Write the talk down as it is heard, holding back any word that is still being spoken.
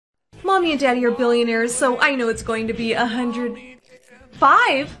Mommy and Daddy are billionaires, so I know it's going to be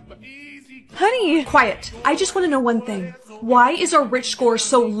 105. Honey! Quiet. I just want to know one thing. Why is our rich score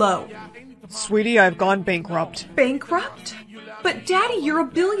so low? Sweetie, I've gone bankrupt. Bankrupt? But Daddy, you're a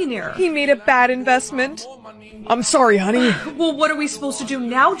billionaire. He made a bad investment. I'm sorry, honey. Well, what are we supposed to do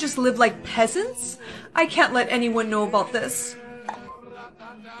now? Just live like peasants? I can't let anyone know about this.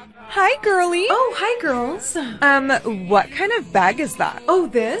 Hi, girlie. Oh, hi, girls. What kind of bag is that? Oh,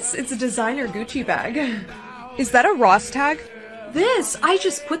 this? It's a designer Gucci bag. Is that a Ross tag? This? I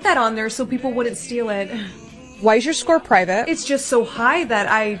just put that on there so people wouldn't steal it. Why is your score private? It's just so high that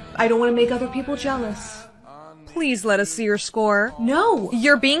I don't want to make other people jealous. Please let us see your score. No.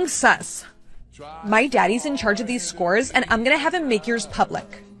 You're being sus. My daddy's in charge of these scores, and I'm gonna have him make yours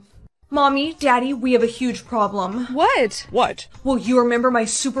public. Mommy, Daddy, we have a huge problem. What? What? Well, you remember my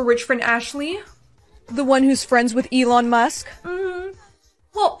super rich friend Ashley? The one who's friends with Elon Musk? Mm-hmm.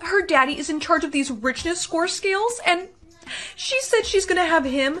 Well, her daddy is in charge of these richness score scales, and she said she's gonna have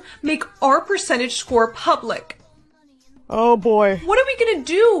him make our percentage score public. Oh boy. What are we gonna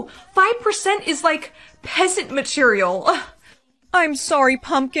do? 5% is like peasant material. I'm sorry,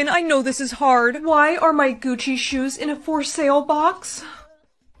 Pumpkin. I know this is hard. Why are my Gucci shoes in a for sale box?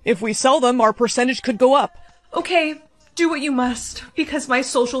 If we sell them, our percentage could go up. Okay, do what you must, because my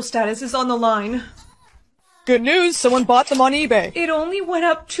social status is on the line. Good news, someone bought them on eBay. It only went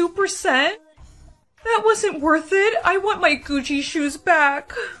up 2%? That wasn't worth it. I want my Gucci shoes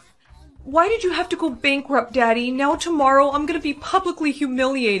back. Why did you have to go bankrupt, Daddy? Now tomorrow I'm gonna be publicly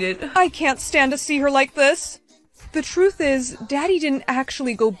humiliated. I can't stand to see her like this. The truth is, Daddy didn't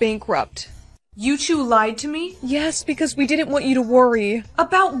actually go bankrupt. You two lied to me? Yes, because we didn't want you to worry.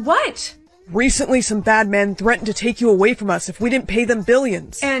 About what? Recently, some bad men threatened to take you away from us if we didn't pay them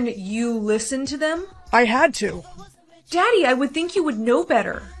billions. And you listened to them? I had to. Daddy, I would think you would know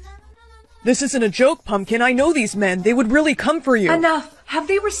better. This isn't a joke, Pumpkin. I know these men. They would really come for you. Enough. Have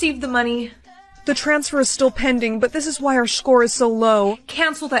they received the money? The transfer is still pending, but this is why our score is so low.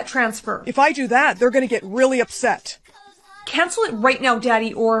 Cancel that transfer. If I do that, they're gonna get really upset. Cancel it right now,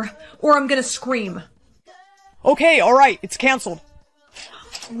 Daddy, or I'm gonna scream. Okay, alright, it's canceled.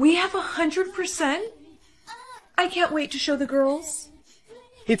 We have 100%? I can't wait to show the girls.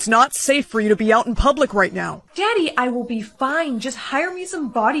 It's not safe for you to be out in public right now. Daddy, I will be fine. Just hire me some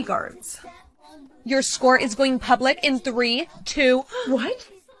bodyguards. Your score is going public in 3, 2... What?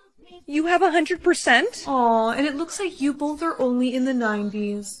 You have 100%? Aw, and it looks like you both are only in the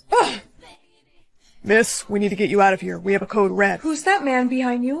 90s. Ugh. Miss, we need to get you out of here. We have a code red. Who's that man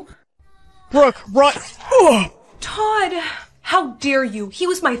behind you? Brooke, run! Ugh. Todd! How dare you? He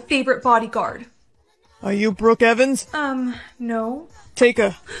was my favorite bodyguard. Are you Brooke Evans? No. Take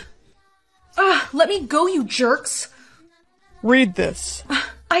a... Let me go, you jerks! Read this.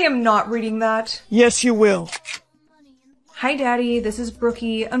 I am not reading that. Yes, you will. Hi, Daddy. This is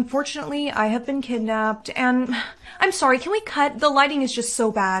Brookie. Unfortunately, I have been kidnapped, and... I'm sorry, can we cut? The lighting is just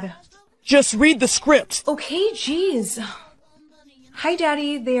so bad. Just read the script. Okay, jeez. Hi,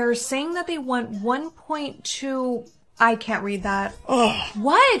 Daddy. They are saying that they want 1.2... I can't read that. Ugh.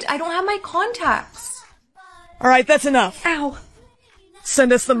 What? I don't have my contacts. Alright, that's enough. Ow.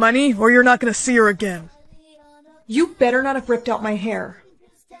 Send us the money, or you're not gonna see her again. You better not have ripped out my hair.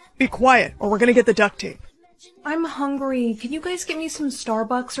 Be quiet, or we're gonna get the duct tape. I'm hungry. Can you guys get me some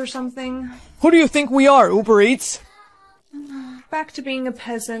Starbucks or something? Who do you think we are, Uber Eats? Back to being a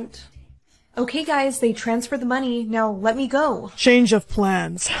peasant. Okay, guys, they transferred the money. Now let me go. Change of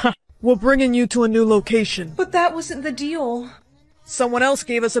plans. We're bringing you to a new location. But that wasn't the deal. Someone else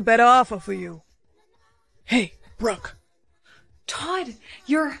gave us a better offer for you. Hey, Brooke. Todd,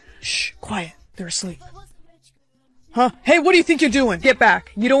 you're... Shh, quiet. They're asleep. Huh? Hey, what do you think you're doing? Get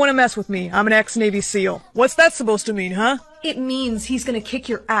back. You don't want to mess with me. I'm an ex-Navy SEAL. What's that supposed to mean, huh? It means he's gonna kick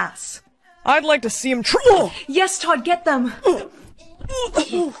your ass. I'd like to see him try. Yes, Todd, get them.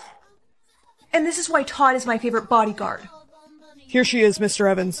 And this is why Todd is my favorite bodyguard. Here she is, Mr.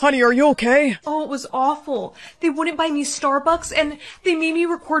 Evans. Honey, are you okay? Oh, it was awful. They wouldn't buy me Starbucks, and they made me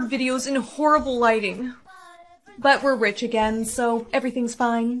record videos in horrible lighting. But we're rich again, so everything's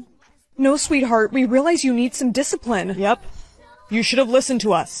fine. No, sweetheart, we realize you need some discipline. Yep. You should have listened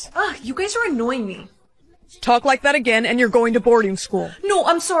to us. Ugh, you guys are annoying me. Talk like that again, and you're going to boarding school. No,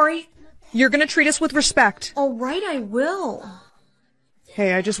 I'm sorry. You're gonna treat us with respect. Alright, I will.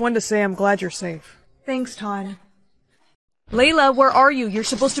 Hey, I just wanted to say I'm glad you're safe. Thanks, Todd. Layla, where are you? You're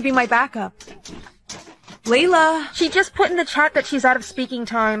supposed to be my backup. Layla! She just put in the chat that she's out of speaking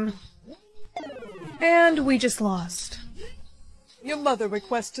time. And we just lost. Your mother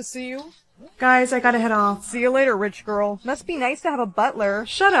requests to see you. Guys, I gotta head off. See you later, rich girl. Must be nice to have a butler.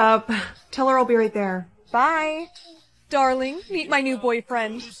 Shut up. Tell her I'll be right there. Bye. Darling, meet my new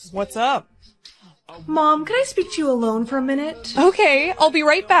boyfriend. What's up? Mom, can I speak to you alone for a minute? Okay, I'll be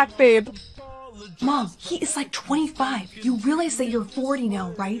right back, babe. Mom, he is like 25. You realize that you're 40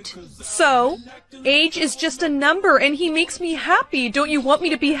 now, right? So, age is just a number and he makes me happy. Don't you want me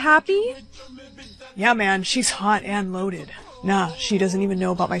to be happy? Yeah, man, she's hot and loaded. Nah, she doesn't even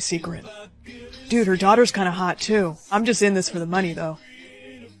know about my secret. Dude, her daughter's kinda hot too. I'm just in this for the money, though.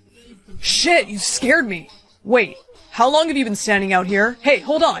 Shit, you scared me. Wait, how long have you been standing out here? Hey,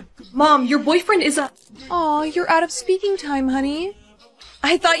 hold on. Mom, your boyfriend is a... Aw, you're out of speaking time, honey.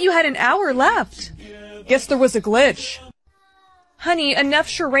 I thought you had an hour left. Guess there was a glitch. Honey, enough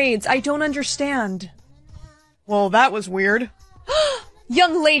charades. I don't understand. Well, that was weird.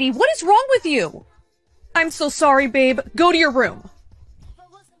 Young lady, what is wrong with you? I'm so sorry, babe. Go to your room.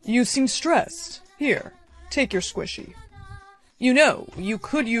 You seem stressed. Here, take your squishy. You know, you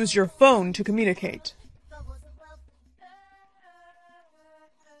could use your phone to communicate.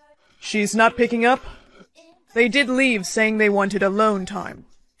 She's not picking up? They did leave saying they wanted alone time.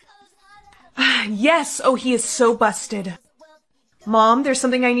 Yes, oh, he is so busted. Mom, there's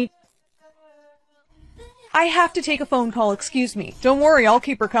something I need... I have to take a phone call, excuse me. Don't worry, I'll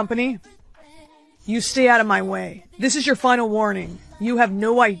keep her company. You stay out of my way. This is your final warning. You have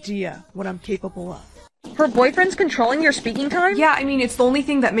no idea what I'm capable of. Her boyfriend's controlling your speaking time? Yeah, I mean, it's the only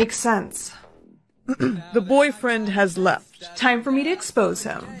thing that makes sense. The boyfriend has left. Time for me to expose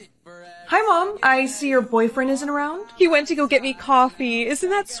him. Hi, Mom. I see your boyfriend isn't around. He went to go get me coffee. Isn't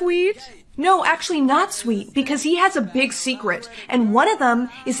that sweet? No, actually not sweet, because he has a big secret, and one of them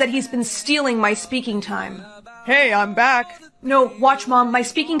is that he's been stealing my speaking time. Hey, I'm back. No, watch, Mom. My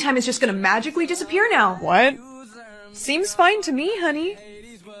speaking time is just gonna magically disappear now. What? Seems fine to me, honey.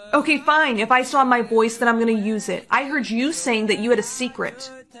 Okay, fine. If I still have my voice, then I'm gonna use it. I heard you saying that you had a secret.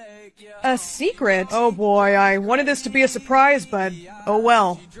 A secret? Oh boy, I wanted this to be a surprise, but oh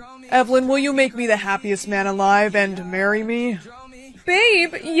well. Evelyn, will you make me the happiest man alive and marry me?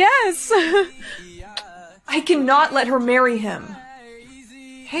 Babe, yes! I cannot let her marry him.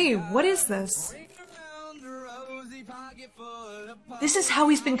 Hey, what is this? This is how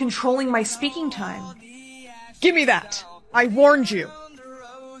he's been controlling my speaking time. Give me that! I warned you!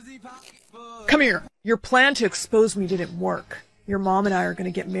 Come here. Your plan to expose me didn't work. Your mom and I are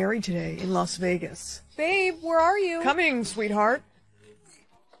gonna get married today in Las Vegas. Babe, where are you? Coming, sweetheart.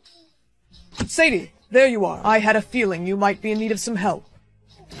 Sadie, there you are. I had a feeling you might be in need of some help.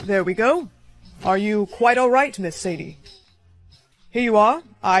 There we go. Are you quite all right, Miss Sadie? Here you are.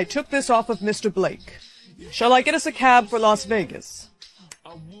 I took this off of Mr. Blake. Shall I get us a cab for Las Vegas?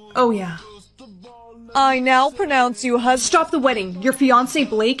 Oh, yeah. I now pronounce you husband. Stop the wedding. Your fiancé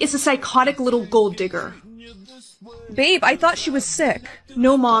Blake is a psychotic little gold digger. Babe, I thought she was sick.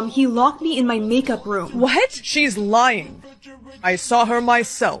 No, Mom. He locked me in my makeup room. What? She's lying. I saw her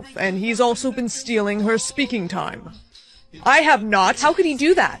myself, and he's also been stealing her speaking time. I have not. How could he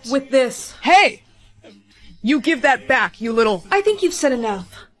do that? With this. Hey! You give that back, you little... I think you've said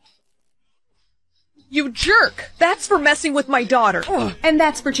enough. You jerk! That's for messing with my daughter. Ugh. And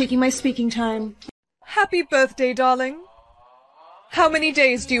that's for taking my speaking time. Happy birthday, darling. How many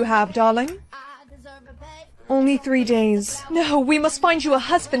days do you have, darling? Only 3 days. No, we must find you a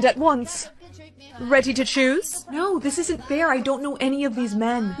husband at once. Ready to choose? No, this isn't fair. I don't know any of these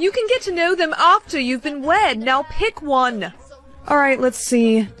men. You can get to know them after you've been wed. Now pick one. Alright, let's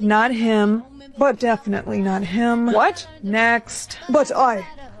see. Not him. But definitely not him. What? Next. But I.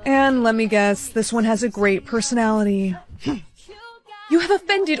 And let me guess, this one has a great personality. You have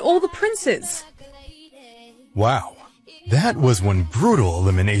offended all the princes. Wow. That was one brutal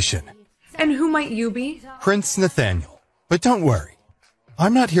elimination. And who might you be? Prince Nathaniel. But don't worry.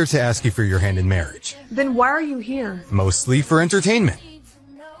 I'm not here to ask you for your hand in marriage. Then why are you here? Mostly for entertainment.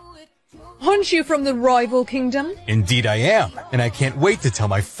 Aren't you from the rival kingdom? Indeed I am, and I can't wait to tell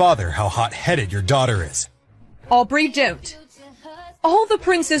my father how hot-headed your daughter is. Aubrey, don't. All the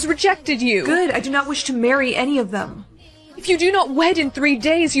princes rejected you. Good, I do not wish to marry any of them. If you do not wed in 3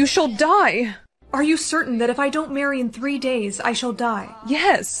 days, you shall die. Are you certain that if I don't marry in 3 days, I shall die?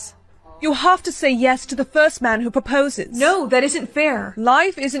 Yes. You have to say yes to the first man who proposes. No, that isn't fair.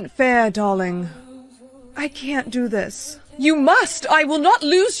 Life isn't fair, darling. I can't do this. You must! I will not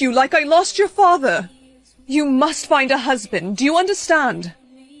lose you like I lost your father. You must find a husband. Do you understand?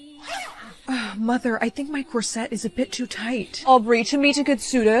 Mother, I think my corset is a bit too tight. Aubrey, to meet a good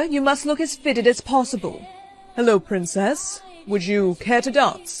suitor, you must look as fitted as possible. Hello, princess. Would you care to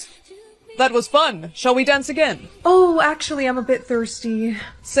dance? That was fun. Shall we dance again? Oh, actually, I'm a bit thirsty.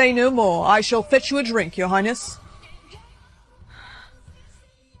 Say no more. I shall fetch you a drink, Your Highness.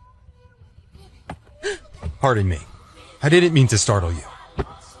 Pardon me. I didn't mean to startle you.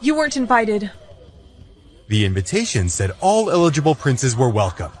 You weren't invited. The invitation said all eligible princes were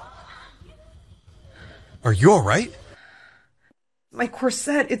welcome. Are you alright? My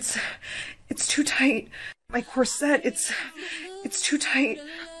corset, it's too tight. My corset, it's too tight.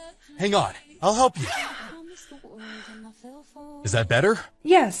 Hang on, I'll help you. Is that better?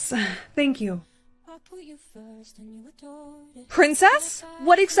 Yes, thank you. Princess?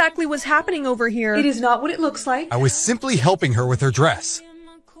 What exactly was happening over here? It is not what it looks like. I was simply helping her with her dress.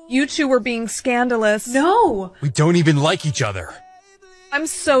 You two were being scandalous. No! We don't even like each other. I'm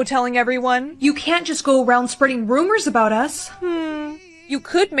so telling everyone. You can't just go around spreading rumors about us. You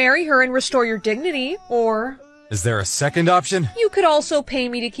could marry her and restore your dignity, or... Is there a second option? You could also pay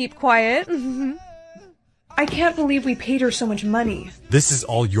me to keep quiet. I can't believe we paid her so much money. This is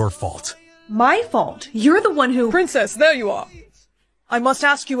all your fault. My fault. You're the one who... Princess, there you are. I must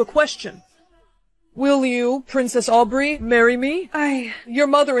ask you a question. Will you, Princess Aubrey, marry me? Your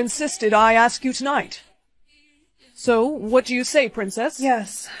mother insisted I ask you tonight. So, what do you say, Princess?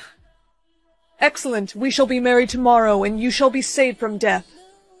 Yes. Excellent. We shall be married tomorrow, and you shall be saved from death.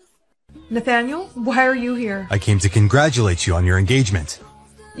 Nathaniel, why are you here? I came to congratulate you on your engagement.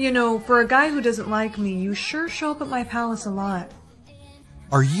 You know, for a guy who doesn't like me, you sure show up at my palace a lot.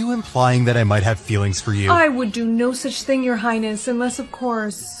 Are you implying that I might have feelings for you? I would do no such thing, Your Highness, unless, of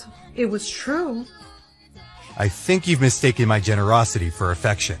course, it was true. I think you've mistaken my generosity for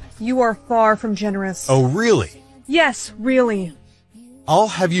affection. You are far from generous. Oh, really? Yes, really. I'll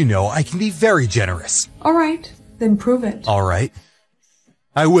have you know I can be very generous. All right, then prove it. All right.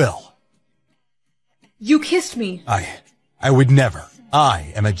 I will. You kissed me. I would never.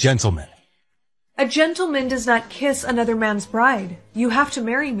 I am a gentleman. A gentleman does not kiss another man's bride. You have to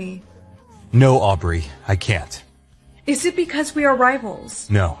marry me. No, Aubrey, I can't. Is it because we are rivals?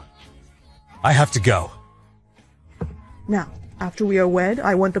 No. I have to go. Now, after we are wed,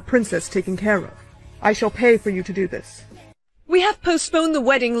 I want the princess taken care of. I shall pay for you to do this. We have postponed the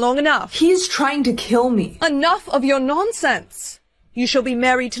wedding long enough. He's trying to kill me. Enough of your nonsense. You shall be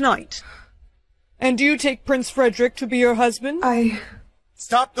married tonight. And do you take Prince Frederick to be your husband?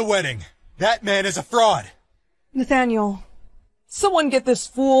 Stop the wedding. That man is a fraud. Nathaniel, someone get this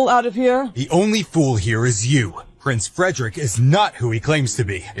fool out of here. The only fool here is you. Prince Frederick is not who he claims to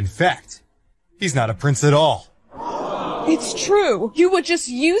be. In fact, he's not a prince at all. It's true. You were just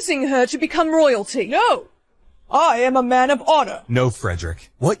using her to become royalty. No! I am a man of honor. No, Frederick.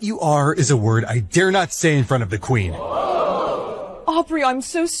 What you are is a word I dare not say in front of the Queen. Aubrey, I'm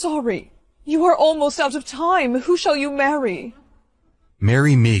so sorry. You are almost out of time. Who shall you marry?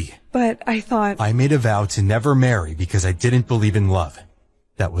 Marry me. But I thought... I made a vow to never marry because I didn't believe in love.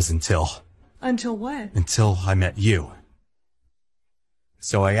 That was until what? Until I met you.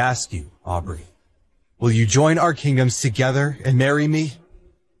 So I ask you, Aubrey, will you join our kingdoms together and marry me?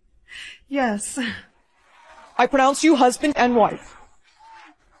 Yes. I pronounce you husband and wife.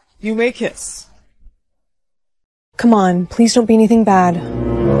 You may kiss. Come on, please don't be anything bad.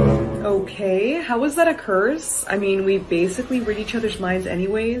 Okay, how is that a curse? I mean, we basically read each other's minds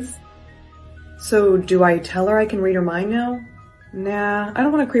anyways. So, do I tell her I can read her mind now? Nah, I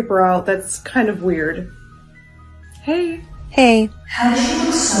don't want to creep her out. That's kind of weird. Hey. Hey. How do you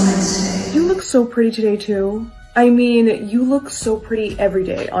look so nice today? You look so pretty today, too. I mean, you look so pretty every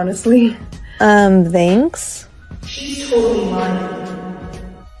day, honestly. Thanks? She's totally lying.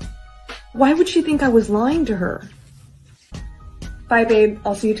 Why would she think I was lying to her? Bye, babe.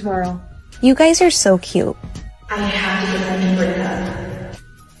 I'll see you tomorrow. You guys are so cute. I have to get them to break up.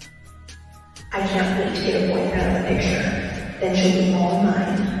 I can't wait to get a boyfriend out of the picture. Then she'll be all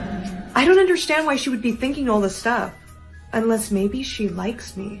mine. I don't understand why she would be thinking all this stuff. Unless maybe she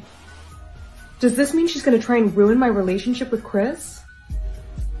likes me. Does this mean she's gonna try and ruin my relationship with Chris?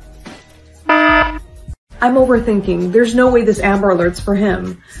 I'm overthinking. There's no way this Amber Alert's for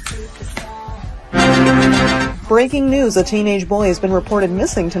him. Breaking news, a teenage boy has been reported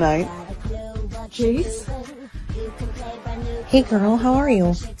missing tonight. Jace? Hey girl, how are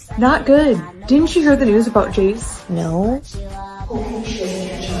you? Not good. Didn't you hear the news about Jace? No?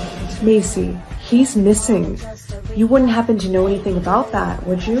 Macy, he's missing. You wouldn't happen to know anything about that,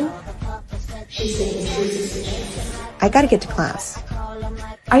 would you? She's thinking too suspicious. I gotta get to class.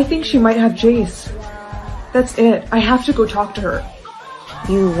 I think she might have Jace. That's it. I have to go talk to her.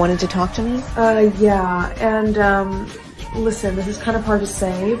 You wanted to talk to me? Yeah, and, listen, this is kind of hard to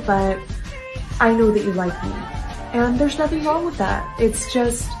say, but I know that you like me. And there's nothing wrong with that. It's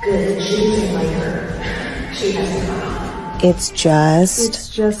just... Good, she doesn't like her. She has fun. It's just... It's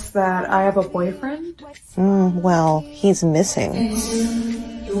just that I have a boyfriend. Well, he's missing. And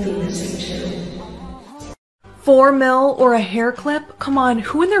soon, you'll be missing too. 4 mil or a hair clip? Come on,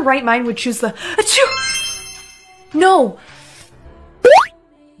 who in their right mind would choose the... Achoo! No!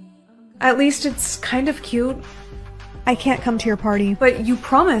 At least it's kind of cute. I can't come to your party. But you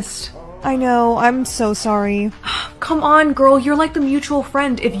promised. I know, I'm so sorry. Come on, girl, you're like the mutual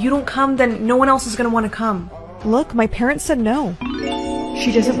friend. If you don't come, then no one else is gonna want to come. Look, my parents said no.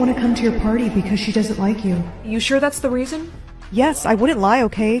 She doesn't want to come to your party because she doesn't like you. You sure that's the reason? Yes, I wouldn't lie,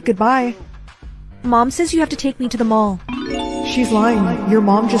 okay? Goodbye. Mom says you have to take me to the mall. She's lying. Your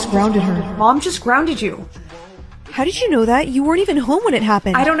mom just grounded her. Mom just grounded you. How did you know that? You weren't even home when it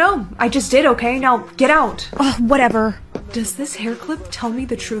happened. I don't know. I just did, okay? Now, get out. Whatever. Does this hair clip tell me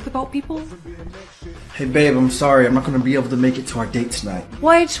the truth about people? Hey babe, I'm sorry. I'm not going to be able to make it to our date tonight.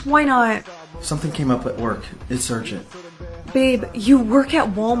 What? Why not? Something came up at work. It's urgent. Babe, you work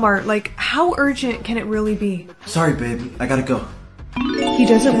at Walmart. Like, how urgent can it really be? Sorry babe, I gotta go. He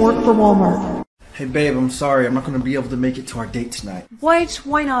doesn't work for Walmart. Hey babe, I'm sorry. I'm not going to be able to make it to our date tonight. What?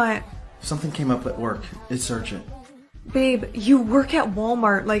 Why not? Something came up at work. It's urgent. Babe, you work at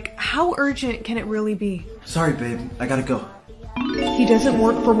Walmart. Like, how urgent can it really be? Sorry babe, I gotta go. He doesn't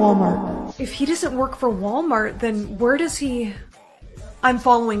work for Walmart. If he doesn't work for Walmart, then where does he... I'm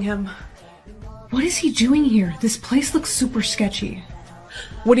following him. What is he doing here? This place looks super sketchy.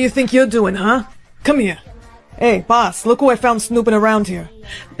 What do you think you're doing, huh? Come here. Hey, boss, look who I found snooping around here.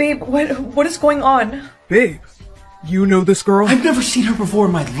 Babe, what is going on? Babe, you know this girl? I've never seen her before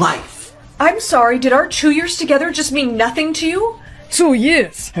in my life. I'm sorry, did our 2 years together just mean nothing to you? 2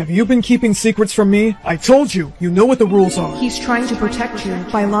 years! Have you been keeping secrets from me? I told you, you know what the rules are. He's trying to protect you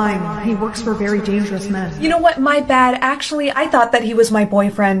by lying. He works for very dangerous men. You know what, my bad. Actually, I thought that he was my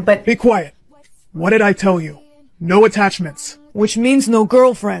boyfriend, but... Be quiet. What did I tell you? No attachments. Which means no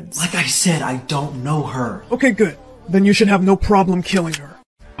girlfriends. Like I said, I don't know her. Okay, good. Then you should have no problem killing her.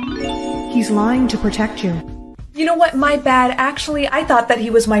 He's lying to protect you. You know what, my bad. Actually, I thought that he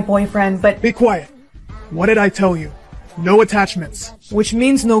was my boyfriend, but... Be quiet. What did I tell you? No attachments. Which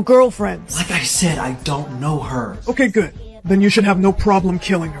means no girlfriends. Like I said, I don't know her. Okay, good. Then you should have no problem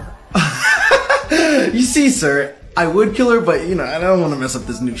killing her. You see, sir, I would kill her, but, I don't want to mess up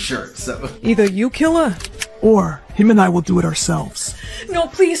this new shirt, so... Either you kill her, or him and I will do it ourselves. No,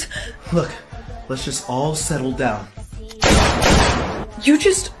 please. Look, let's just all settle down. You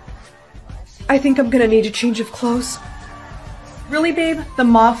just... I think I'm gonna need a change of clothes. Really, babe? The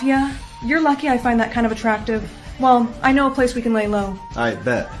Mafia? You're lucky I find that kind of attractive. Well, I know a place we can lay low. I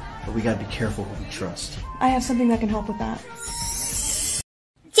bet, but we gotta be careful who we trust. I have something that can help with that.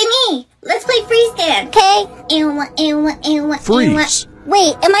 Jimmy, let's play freeze dance. Okay. Freeze.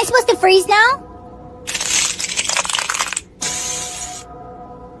 Wait, am I supposed to freeze now?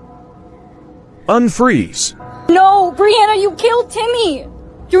 Unfreeze. No, Brianna, you killed Timmy.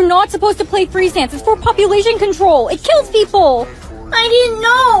 You're not supposed to play freeze dance. It's for population control. It kills people. I didn't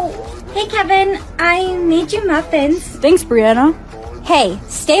know. Hey, Kevin, I made you muffins. Thanks, Brianna. Hey,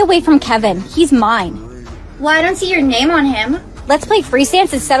 stay away from Kevin. He's mine. Well, I don't see your name on him. Let's play freeze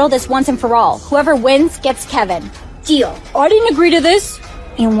dance and settle this once and for all. Whoever wins gets Kevin. Deal. I didn't agree to this.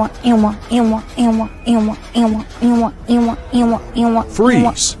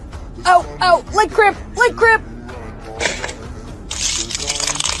 Freeze. Ow, leg grip.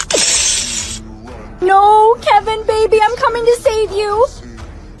 No, Kevin, baby, I'm coming to save you.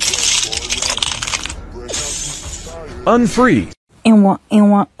 Unfreeze.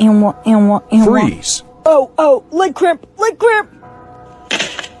 Freeze. Oh, leg cramp.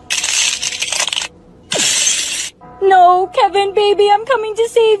 No, Kevin, baby, I'm coming to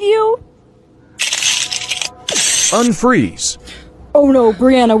save you. Unfreeze. Oh no,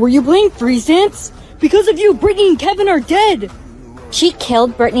 Brianna, were you playing freeze dance? Because of you, Brittany and Kevin are dead. She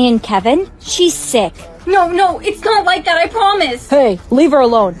killed Brittany and Kevin? She's sick. No, it's not like that, I promise. Hey, leave her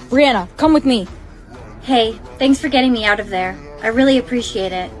alone. Brianna, come with me. Hey, thanks for getting me out of there. I really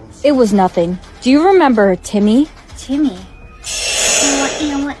appreciate it. It was nothing. Do you remember Timmy? Timmy?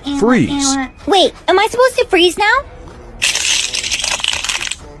 Freeze. Wait, am I supposed to freeze now?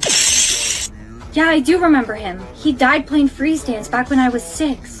 Yeah, I do remember him. He died playing freeze dance back when I was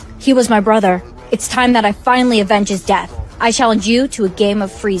 6. He was my brother. It's time that I finally avenge his death. I challenge you to a game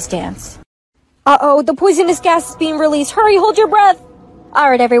of freeze dance. Uh-oh, the poisonous gas is being released. Hurry, hold your breath.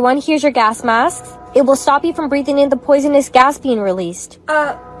 Alright everyone, here's your gas masks. It will stop you from breathing in the poisonous gas being released.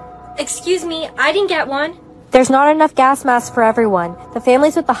 Excuse me, I didn't get one. There's not enough gas masks for everyone. The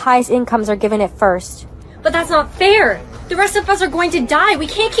families with the highest incomes are given it first. But that's not fair. The rest of us are going to die. We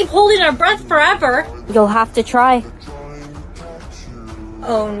can't keep holding our breath forever. You'll have to try.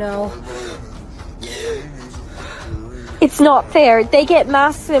 Oh no. It's not fair. They get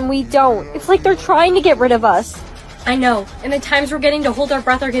masks and we don't. It's like they're trying to get rid of us. I know, and the times we're getting to hold our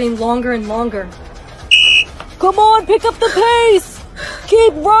breath are getting longer and longer. Come on, pick up the pace!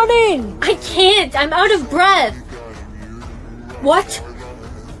 Keep running! I can't! I'm out of breath! What?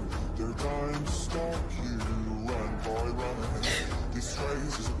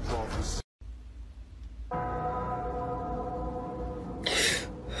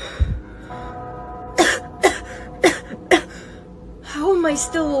 How am I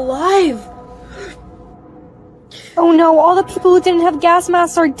still alive? Oh no, all the people who didn't have gas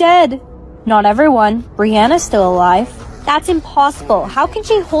masks are dead. Not everyone. Brianna's still alive. That's impossible. How can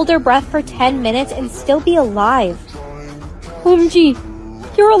she hold her breath for 10 minutes and still be alive? OMG,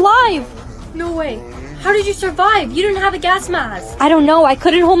 you're alive! No way. How did you survive? You didn't have a gas mask. I don't know. I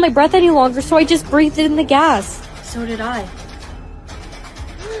couldn't hold my breath any longer, so I just breathed in the gas. So did I.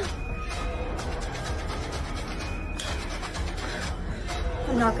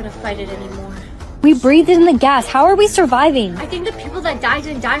 I'm not gonna fight it anymore. We breathed in the gas. How are we surviving? I think the people that died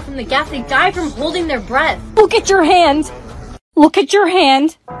didn't die from the gas. They died from holding their breath. Look at your hand! Look at your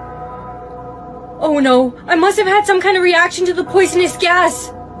hand! Oh no, I must have had some kind of reaction to the poisonous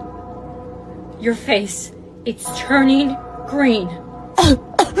gas. Your face, it's turning green.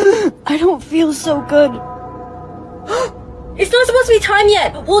 I don't feel so good. It's not supposed to be time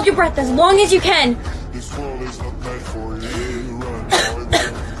yet. Hold your breath as long as you can.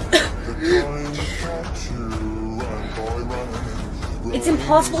 It's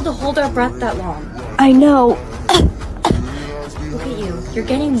impossible to hold our breath that long. I know. Look at you. You're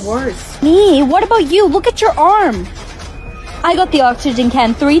getting worse. Me? What about you? Look at your arm. I got the oxygen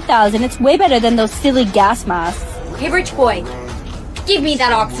can 3000. It's way better than those silly gas masks. Hey, rich boy. Give me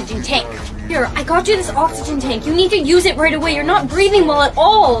that oxygen tank. Here, I got you this oxygen tank. You need to use it right away. You're not breathing well at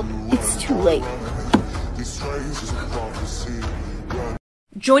all. It's too late.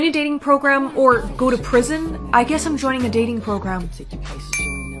 Join a dating program or go to prison? I guess I'm joining a dating program.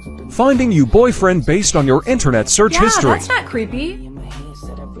 Finding you boyfriend based on your internet search history. Yeah, that's not creepy.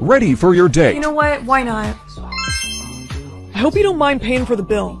 Ready for your date. You know what? Why not? I hope you don't mind paying for the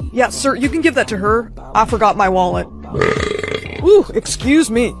bill. Yeah, sir, you can give that to her. I forgot my wallet. Ooh,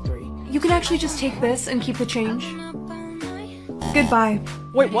 excuse me. You can actually just take this and keep the change. Goodbye.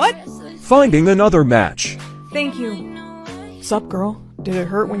 Wait, what? Finding another match. Thank you. Sup, girl? Did it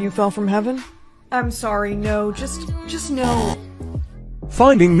hurt when you fell from heaven? I'm sorry, no, just no.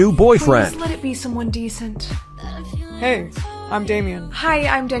 Finding new boyfriend. Please let it be someone decent. Hey, I'm Damien. Hi,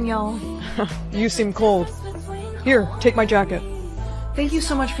 I'm Danielle. You seem cold. Here, take my jacket. Thank you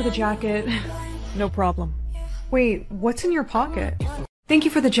so much for the jacket. No problem. Wait, what's in your pocket? Thank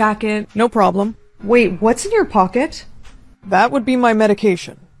you for the jacket. No problem. Wait, what's in your pocket? That would be my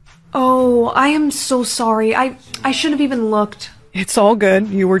medication. Oh, I am so sorry. I should have even looked. It's all good.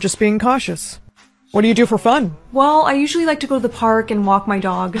 You were just being cautious. What do you do for fun? Well, I usually like to go to the park and walk my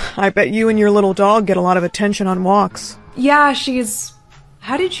dog. I bet you and your little dog get a lot of attention on walks. Yeah, she's...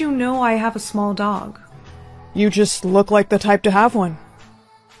 How did you know I have a small dog? You just look like the type to have one.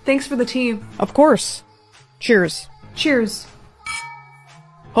 Thanks for the tea. Of course. Cheers. Cheers.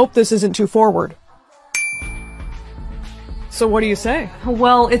 Hope this isn't too forward. So what do you say?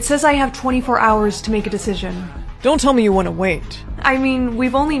 Well, it says I have 24 hours to make a decision. Don't tell me you want to wait. I mean,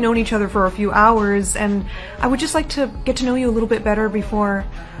 we've only known each other for a few hours, and I would just like to get to know you a little bit better before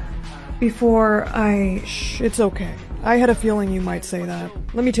I... Shh, it's okay. I had a feeling you might say that.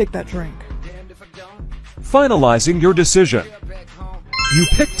 Let me take that drink. Finalizing your decision. You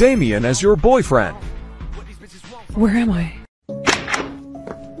pick Damien as your boyfriend. Where am I?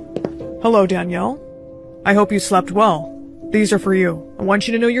 Hello, Danielle. I hope you slept well. These are for you. I want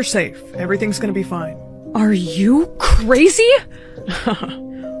you to know you're safe. Everything's gonna be fine. Are you crazy?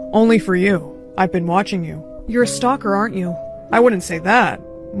 Only for you. I've been watching you. You're a stalker, aren't you? I wouldn't say that.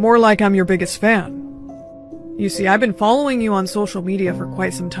 More like I'm your biggest fan. You see, I've been following you on social media for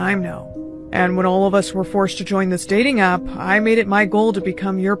quite some time now. And when all of us were forced to join this dating app, I made it my goal to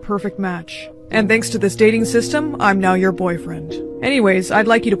become your perfect match. And thanks to this dating system, I'm now your boyfriend. Anyways, I'd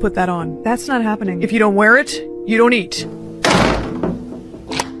like you to put that on. That's not happening. If you don't wear it, you don't eat.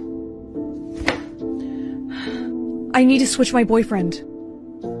 I need to switch my boyfriend.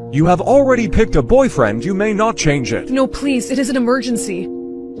 You have already picked a boyfriend. You may not change it. No, please, it is an emergency.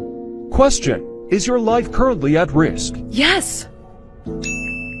 Question. Is your life currently at risk? Yes!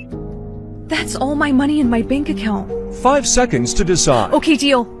 That's all my money in my bank account. 5 seconds to decide. Okay,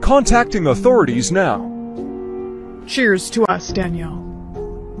 deal. Contacting authorities now. Cheers to us, Danielle.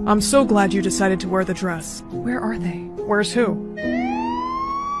 I'm so glad you decided to wear the dress. Where are they? Where's who?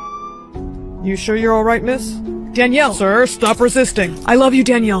 You sure you're alright, miss? Danielle! Sir, stop resisting. I love you,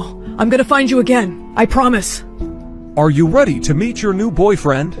 Danielle. I'm gonna find you again. I promise. Are you ready to meet your new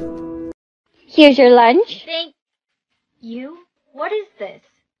boyfriend? Here's your lunch. Thank you? What is this?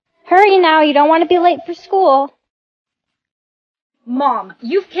 Hurry now, you don't want to be late for school. Mom,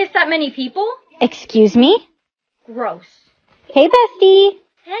 you've kissed that many people? Excuse me? Gross. Hey, bestie.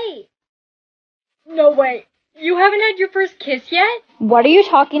 Hey. No way. You haven't had your first kiss yet? What are you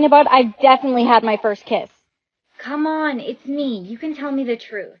talking about? I've definitely had my first kiss. Come on, it's me. You can tell me the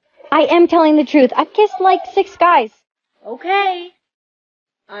truth. I am telling the truth. I've kissed like 6 guys. Okay.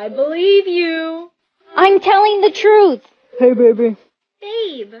 I believe you. I'm telling the truth. Hey, baby.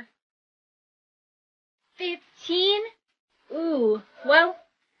 Babe. 15? Ooh, well,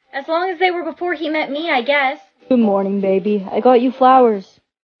 as long as they were before he met me, I guess. Good morning, baby. I got you flowers.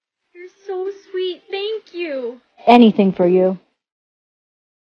 You're so sweet. Thank you. Anything for you.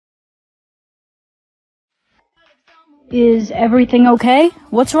 Is everything okay?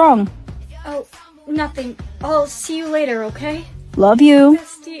 What's wrong? Oh, nothing. I'll see you later, okay? Love you.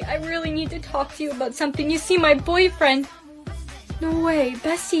 Bestie, I really need to talk to you about something. You see, my boyfriend... No way.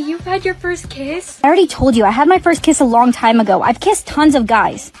 Bestie, you've had your first kiss? I already told you, I had my first kiss a long time ago. I've kissed tons of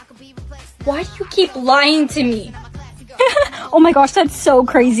guys. Why do you keep lying to me? Oh my gosh, that's so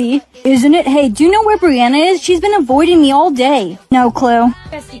crazy. Isn't it? Hey, do you know where Brianna is? She's been avoiding me all day. No clue.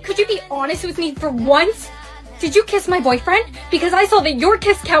 Bestie, could you be honest with me for once? Did you kiss my boyfriend? Because I saw that your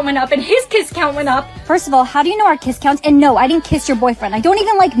kiss count went up and his kiss count went up. First of all, how do you know our kiss counts? And no, I didn't kiss your boyfriend. I don't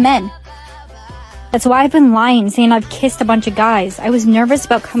even like men. That's why I've been lying, saying I've kissed a bunch of guys. I was nervous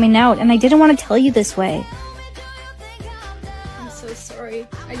about coming out, and I didn't want to tell you this way. I'm so sorry.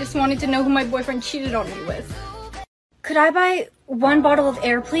 I just wanted to know who my boyfriend cheated on me with. Could I buy 1 bottle of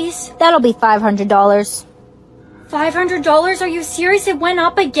air, please? That'll be $500. $500? Are you serious? It went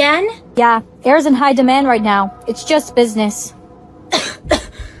up again? Yeah, air's in high demand right now. It's just business.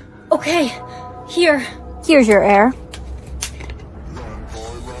 Okay, here. Here's your air.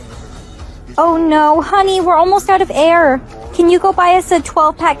 Oh no, honey, we're almost out of air. Can you go buy us a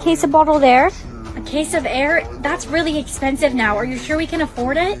 12-pack case of bottled air? A case of air? That's really expensive now. Are you sure we can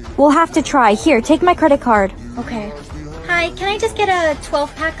afford it? We'll have to try. Here, take my credit card. Okay. Hi, can I just get a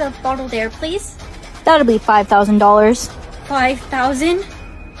 12-pack of bottled air, please? That'll be $5,000.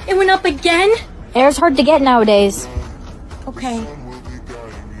 $5,000? It went up again? Air's hard to get nowadays. Okay.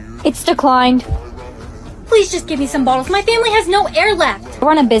 It's declined. Please just give me some bottles. My family has no air left.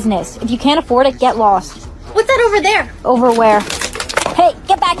 Run a business. If you can't afford it, get lost. What's that over there? Over where? Hey,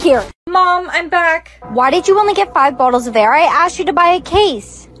 get back here. Mom, I'm back. Why did you only get 5 bottles of air? I asked you to buy a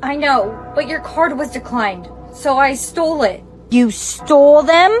case. I know, but your card was declined, so I stole it. You stole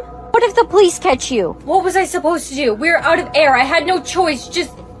them? What if the police catch you? What was I supposed to do? We were out of air. I had no choice.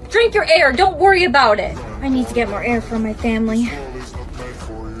 Just drink your air. Don't worry about it. I need to get more air for my family.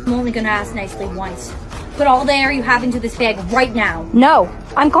 I'm only gonna ask nicely once. Put all the air you have into this bag right now. No,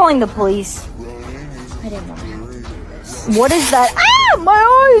 I'm calling the police. I didn't want to have to do this. What is that? Ah,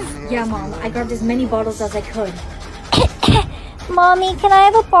 my eyes! Yeah, Mom. I grabbed as many bottles as I could. Mommy, can I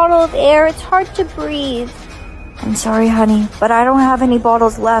have a bottle of air? It's hard to breathe. I'm sorry, honey, but I don't have any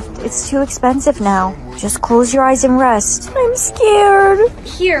bottles left. It's too expensive now. Just close your eyes and rest. I'm scared.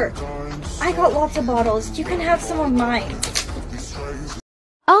 Here. I got lots of bottles. You can have some of mine.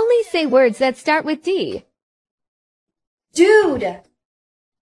 Only say words that start with D. Dude!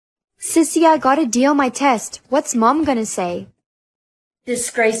 Sissy, I got a D on my test. What's Mom gonna say?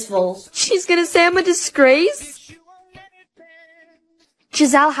 Disgraceful. She's gonna say I'm a disgrace?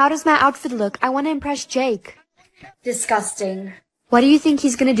 Giselle, how does my outfit look? I want to impress Jake. Disgusting. What do you think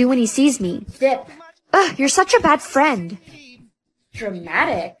he's gonna do when he sees me? Dip. Ugh, you're such a bad friend.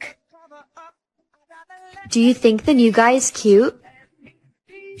 Dramatic. Do you think the new guy is cute?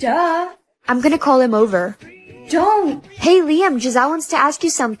 Duh. I'm gonna call him over. Don't. Hey, Liam, Giselle wants to ask you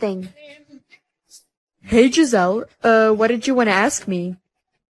something. Hey, Giselle, what did you want to ask me?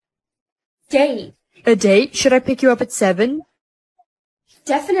 Date. A date? Should I pick you up at 7?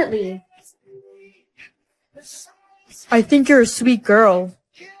 Definitely. I think you're a sweet girl.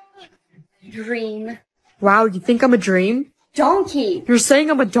 Dream. Wow, you think I'm a dream? Donkey. You're saying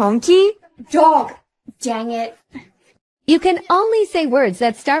I'm a donkey? Dog. Dang it. You can only say words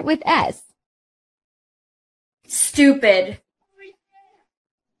that start with S. Stupid.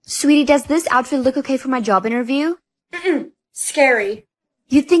 Sweetie, does this outfit look okay for my job interview? Scary.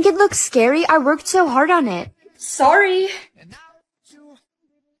 You think it looks scary? I worked so hard on it. Sorry.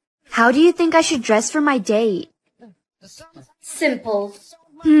 How do you think I should dress for my date? Simple.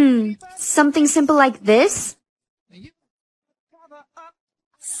 Something simple like this?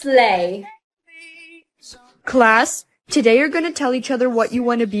 Slay. Class, today you're gonna tell each other what you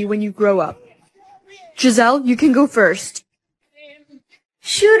want to be when you grow up. Giselle, you can go first.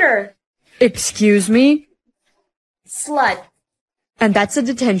 Shooter. Excuse me? Slut. And that's a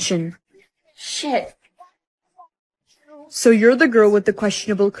detention. Shit. So you're the girl with the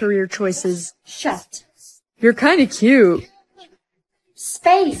questionable career choices. Shut. You're kinda cute.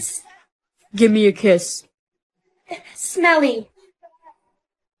 Space. Give me a kiss. Smelly.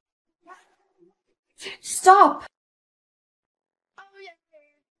 Stop.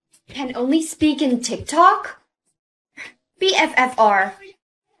 Can only speak in TikTok? BFFR.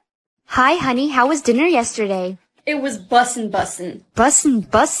 Hi, honey. How was dinner yesterday? It was bussin'.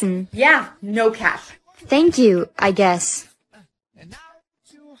 Bussin'. Yeah, no cap. Thank you, I guess.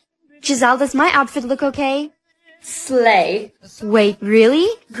 Giselle, does my outfit look okay? Slay. Wait, really?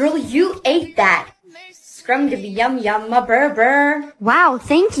 Girl, you ate that. Scrum to be yum a burr. Wow,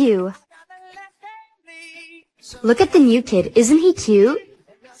 thank you. Look at the new kid. Isn't he cute?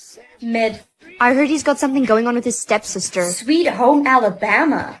 Mid. I heard he's got something going on with his stepsister. Sweet home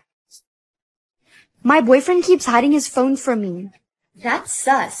Alabama. My boyfriend keeps hiding his phone from me. That's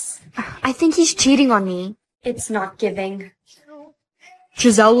sus. I think he's cheating on me. It's not giving.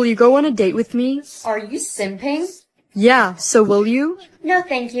 Giselle, will you go on a date with me? Are you simping? Yeah, so will you? No,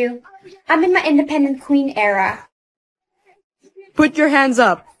 thank you. I'm in my independent queen era. Put your hands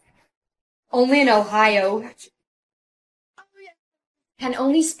up. Only in Ohio. Can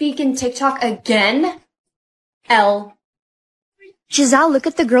only speak in TikTok again? L. Giselle, look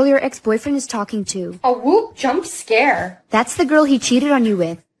at the girl your ex-boyfriend is talking to. A whoop jump scare. That's the girl he cheated on you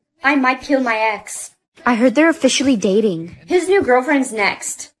with. I might kill my ex. I heard they're officially dating. His new girlfriend's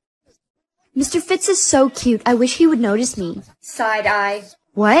next. Mr. Fitz is so cute. I wish he would notice me. Side eye.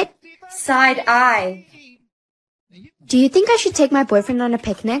 What? Side eye. Do you think I should take my boyfriend on a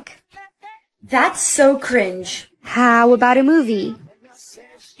picnic? That's so cringe. How about a movie?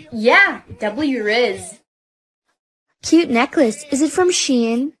 Yeah, W Riz. Cute necklace. Is it from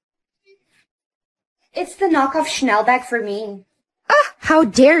Shein? It's the knockoff Chanel bag for me. Ah, how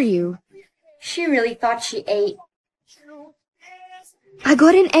dare you? She really thought she ate. I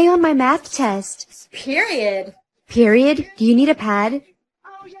got an A on my math test. Period. Period? Do you need a pad?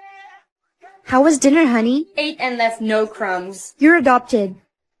 How was dinner, honey? Ate and left no crumbs. You're adopted.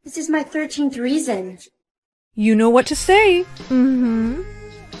 This is my 13th reason. You know what to say. Mm-hmm.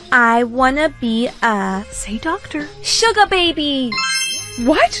 I wanna be a... Say doctor. Sugar baby!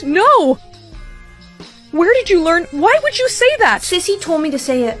 What? No! Where did you learn? Why would you say that? Sissy told me to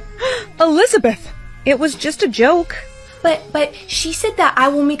say it. Elizabeth, it was just a joke. But she said that I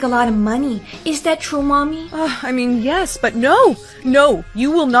will make a lot of money. Is that true, Mommy? I mean, yes, but no. No,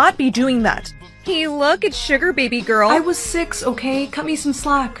 you will not be doing that. Hey, look, it's Sugar Baby Girl. I was 6, okay? Cut me some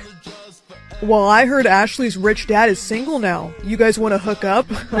slack. Well, I heard Ashley's rich dad is single now. You guys want to hook up?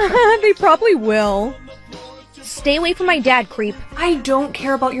 They probably will. Stay away from my dad, creep. I don't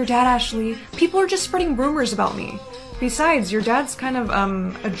care about your dad, Ashley. People are just spreading rumors about me. Besides, your dad's kind of,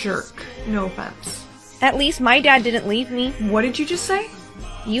 a jerk. No offense. At least my dad didn't leave me. What did you just say?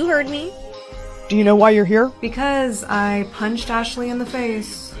 You heard me. Do you know why you're here? Because I punched Ashley in the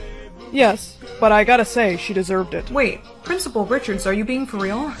face. Yes, but I gotta say, she deserved it. Wait, Principal Richards, are you being for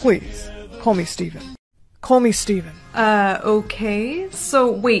real? Please, call me Steven. Call me Steven. Okay.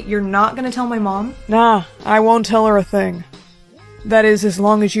 So, wait, you're not gonna tell my mom? Nah, I won't tell her a thing. That is, as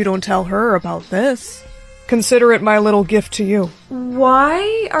long as you don't tell her about this. Consider it my little gift to you.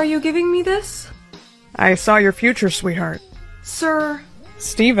 Why are you giving me this? I saw your future, sweetheart. Sir.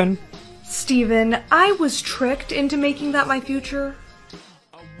 Steven. Steven, I was tricked into making that my future.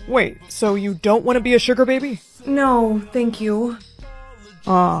 Wait, so you don't want to be a sugar baby? No, thank you.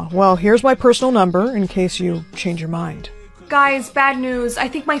 Well, here's my personal number in case you change your mind. Guys, bad news. I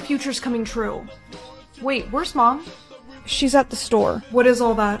think my future's coming true. Wait, where's Mom? She's at the store. What is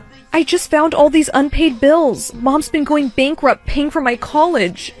all that? I just found all these unpaid bills. Mom's been going bankrupt paying for my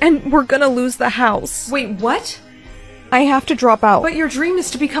college, and we're gonna lose the house. Wait, what? I have to drop out. But your dream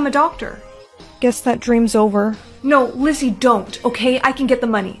is to become a doctor. Guess that dream's over. No, Lizzie, don't, okay? I can get the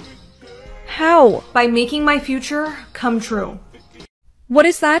money. How? By making my future come true. What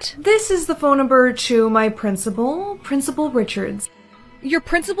is that? This is the phone number to my principal, Principal Richards. Your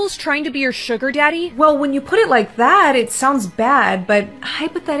principal's trying to be your sugar daddy? Well, when you put it like that, it sounds bad, but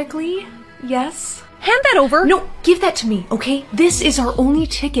hypothetically, yes. Hand that over! No, give that to me, okay? This is our only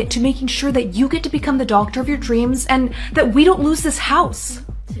ticket to making sure that you get to become the doctor of your dreams and that we don't lose this house.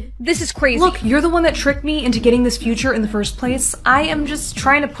 This is crazy. Look, you're the one that tricked me into getting this future in the first place. I am just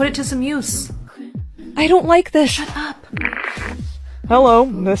trying to put it to some use. I don't like this. Shut up. Hello,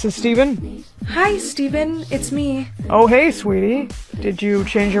 this is Steven. Hi, Steven. It's me. Oh, hey, sweetie. Did you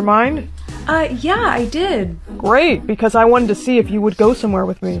change your mind? Yeah, I did. Great, because I wanted to see if you would go somewhere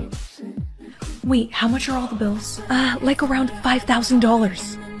with me. Wait, how much are all the bills? Like around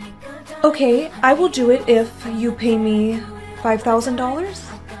 $5,000. Okay, I will do it if you pay me $5,000.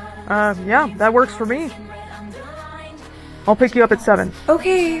 Yeah, that works for me. I'll pick you up at 7.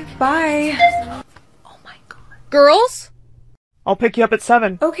 Okay, bye. Oh my god. Girls? I'll pick you up at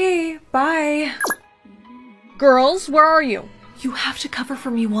 7. Okay, bye. Girls, where are you? You have to cover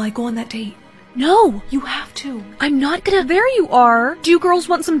for me while I go on that date. No! You have to. I'm not gonna— There you are! Do you girls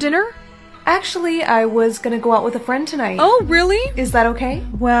want some dinner? Actually, I was gonna go out with a friend tonight. Oh, really? Is that okay?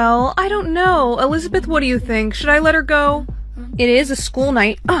 Well, I don't know. Elizabeth, what do you think? Should I let her go? It is a school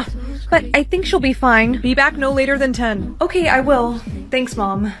night. But I think she'll be fine. Be back no later than 10. Okay, I will. Thanks,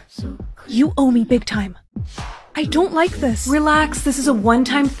 Mom. You owe me big time. I don't like this. Relax, this is a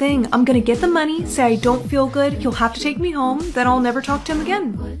one-time thing. I'm gonna get the money, say I don't feel good, he'll have to take me home, then I'll never talk to him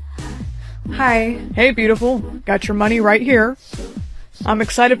again. Hi. Hey, beautiful. Got your money right here. I'm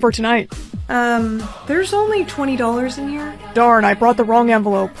excited for tonight. There's only $20 in here. Darn, I brought the wrong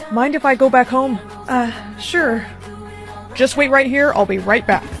envelope. Mind if I go back home? Sure. Just wait right here, I'll be right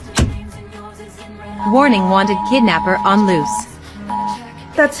back. Warning, wanted kidnapper on loose.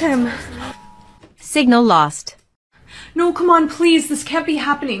 That's him. Signal lost. No, come on, please, this can't be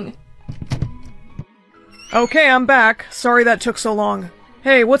happening. Okay, I'm back. Sorry that took so long.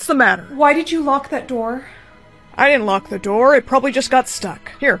 Hey, what's the matter? Why did you lock that door? I didn't lock the door, it probably just got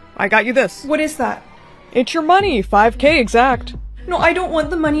stuck. Here, I got you this. What is that? It's your money, 5K exact. No, I don't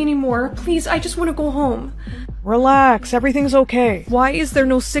want the money anymore. Please, I just want to go home. Relax, everything's okay. Why is there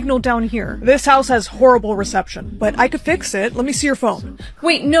no signal down here? This house has horrible reception, but I could fix it. Let me see your phone.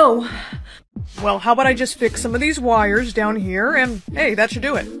 Wait, no. Well, how about I just fix some of these wires down here, and hey, that should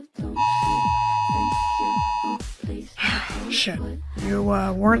do it. Shit. You,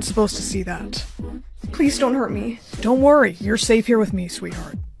 weren't supposed to see that. Please don't hurt me. Don't worry, you're safe here with me,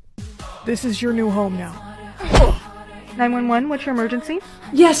 sweetheart. This is your new home now. 911, what's your emergency?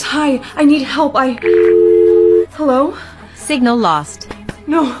 Yes, hi. I need help. Hello? Signal lost.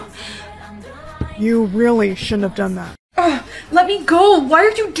 No. You really shouldn't have done that. Let me go. Why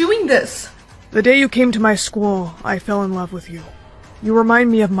are you doing this? The day you came to my school, I fell in love with you. You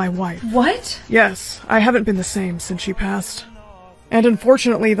remind me of my wife. What? Yes, I haven't been the same since she passed. And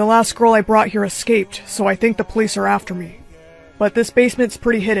unfortunately, the last girl I brought here escaped, so I think the police are after me. But this basement's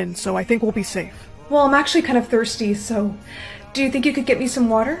pretty hidden, so I think we'll be safe. Well, I'm actually kind of thirsty, so do you think you could get me some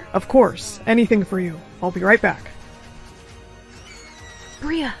water? Of course. Anything for you. I'll be right back.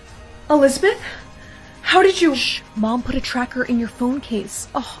 Bria. Elizabeth? How did you— Shh! Mom put a tracker in your phone case.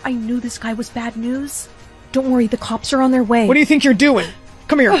 Oh, I knew this guy was bad news. Don't worry, the cops are on their way. What do you think you're doing?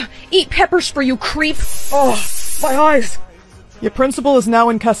 Come here. Eat peppers for you, creep! Oh, my eyes! Your principal is now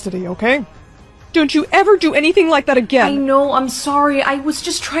in custody, okay? Don't you ever do anything like that again! I know, I'm sorry. I was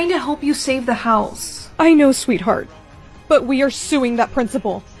just trying to help you save the house. I know, sweetheart. But we are suing that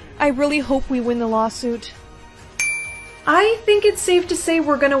principal. I really hope we win the lawsuit. I think it's safe to say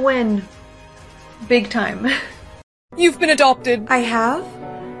we're gonna win. Big time. You've been adopted. I have?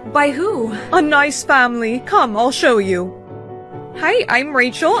 By who? A nice family. Come, I'll show you. Hi, I'm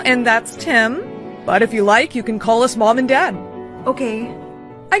Rachel, and that's Tim. But if you like, you can call us Mom and Dad. Okay.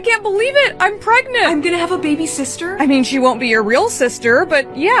 I can't believe it! I'm pregnant! I'm gonna have a baby sister? I mean, she won't be your real sister,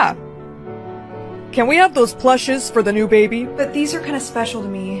 but yeah. Can we have those plushes for the new baby? But these are kind of special to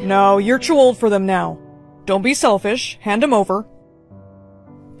me. No, you're too old for them now. Don't be selfish. Hand them over.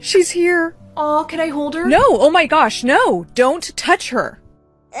 She's here. Aw, can I hold her? No! Oh my gosh, no! Don't touch her!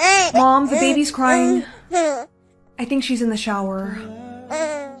 Mom, the baby's crying. I think she's in the shower.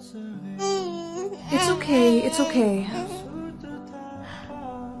 It's okay, it's okay.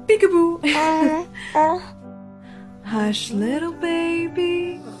 Peekaboo! Hush, little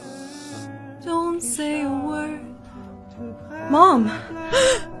baby. Don't say a word. Mom!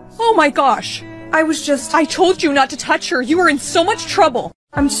 Oh my gosh! I told you not to touch her! You were in so much trouble!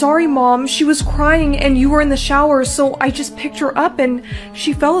 I'm sorry, Mom. She was crying and you were in the shower, so I just picked her up and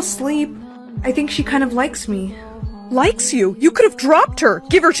she fell asleep. I think she kind of likes me. Likes you? You could have dropped her!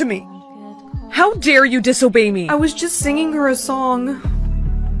 Give her to me! How dare you disobey me? I was just singing her a song.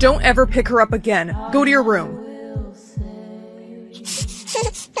 Don't ever pick her up again. Go to your room.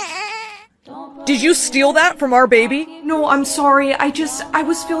 Did you steal that from our baby? No, I'm sorry. I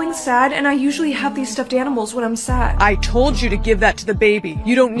was feeling sad, and I usually have these stuffed animals when I'm sad. I told you to give that to the baby.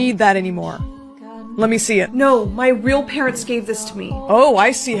 You don't need that anymore. Let me see it. No, my real parents gave this to me. Oh,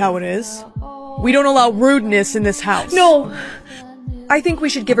 I see how it is. We don't allow rudeness in this house. No! I think we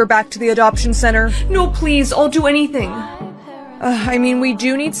should give her back to the adoption center. No, please, I'll do anything. I mean, we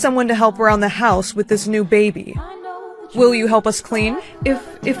do need someone to help around the house with this new baby. Will you help us clean?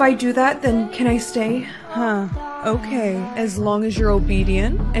 If I do that, then can I stay? Huh. Okay. As long as you're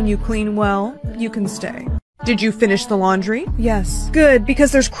obedient and you clean well, you can stay. Did you finish the laundry? Yes. Good,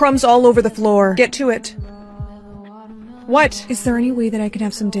 because there's crumbs all over the floor. Get to it. What? Is there any way that I can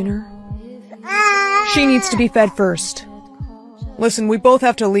have some dinner? She needs to be fed first. Listen, we both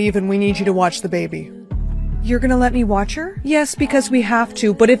have to leave and we need you to watch the baby. You're gonna let me watch her? Yes, because we have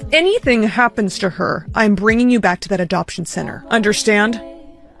to, but if anything happens to her, I'm bringing you back to that adoption center. Understand?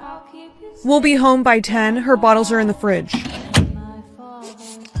 We'll be home by 10. Her bottles are in the fridge.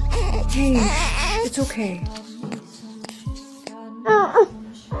 Hey, it's okay.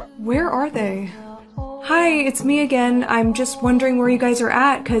 Where are they? Hi, it's me again. I'm just wondering where you guys are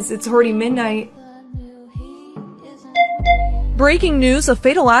at, cause it's already midnight. Breaking news, a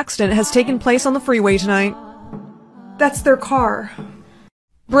fatal accident has taken place on the freeway tonight. That's their car.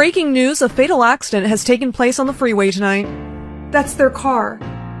 Breaking news, a fatal accident has taken place on the freeway tonight. That's their car.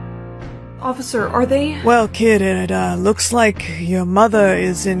 Officer, are they? Well, kid, it looks like your mother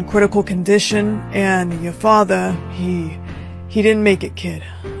is in critical condition, and your father, he didn't make it, kid.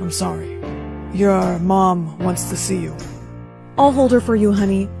 I'm sorry. Your mom wants to see you. I'll hold her for you,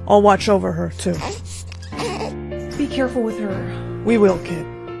 honey. I'll watch over her, too. Be careful with her. We will, kid.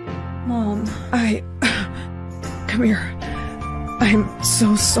 Mom. Come here. I'm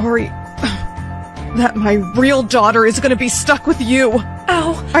so sorry that my real daughter is gonna be stuck with you.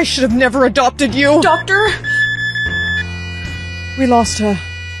 Ow. I should have never adopted you. Doctor? We lost her.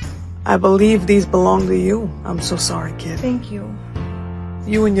 I believe these belong to you. I'm so sorry, kid. Thank you.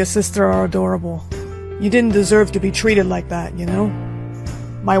 You and your sister are adorable. You didn't deserve to be treated like that, you know?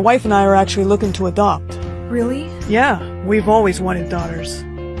 My wife and I are actually looking to adopt. Really? Yeah, we've always wanted daughters.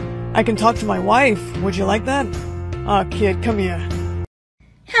 I can talk to my wife. Would you like that? Aw, kid, come here.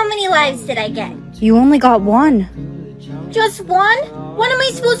 How many lives did I get? You only got one. Just one? What am I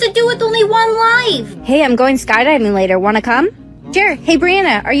supposed to do with only one life? Hey, I'm going skydiving later. Wanna come? Sure. Hey,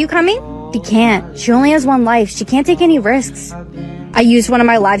 Brianna, are you coming? She can't. She only has one life. She can't take any risks. I used one of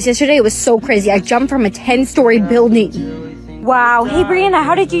my lives yesterday. It was so crazy. I jumped from a 10-story building. Wow. Hey, Brianna,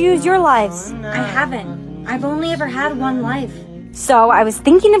 how did you use your lives? I haven't. I've only ever had one life. So, I was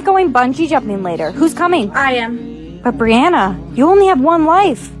thinking of going bungee jumping later. Who's coming? I am. But Brianna, you only have one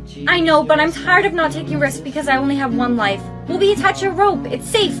life. I know, but I'm tired of not taking risks because I only have one life. We'll be attached to a rope. It's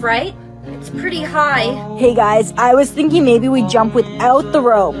safe, right? It's pretty high. Hey guys, I was thinking maybe we jump without the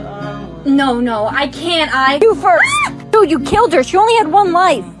rope. No, I can't. You first! Dude, you killed her. She only had one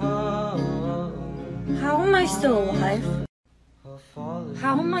life. How am I still alive?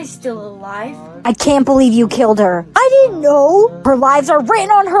 How am I still alive? I can't believe you killed her. I didn't know. Her lives are written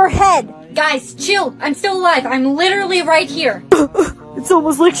on her head. Guys, chill. I'm still alive. I'm literally right here. It's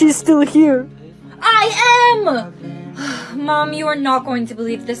almost like she's still here. I am! Mom, you are not going to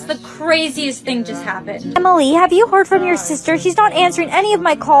believe this. The craziest thing just happened. Emily, have you heard from your sister? She's not answering any of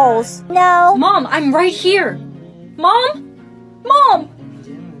my calls. No. Mom, I'm right here. Mom? Mom!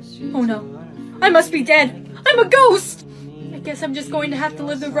 Oh no. I must be dead. I'm a ghost! I guess I'm just going to have to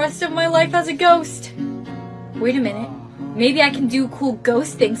live the rest of my life as a ghost. Wait a minute. Maybe I can do cool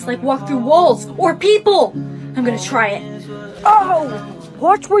ghost things like walk through walls or people. I'm gonna try it. Oh!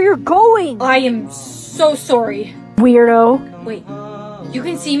 Watch where you're going! I am so sorry. Weirdo. Wait, you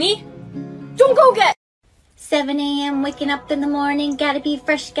can see me? Don't go get! 7 a.m. waking up in the morning, gotta be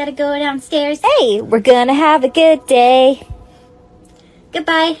fresh, gotta go downstairs. Hey, we're gonna have a good day.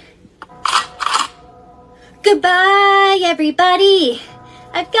 Goodbye. Goodbye, everybody.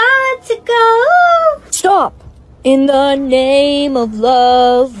 I've got to go. Stop. In the name of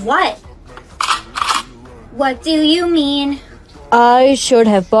love. What? What do you mean? I should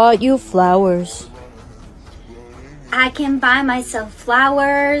have bought you flowers. I can buy myself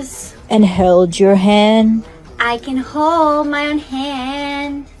flowers. And held your hand. I can hold my own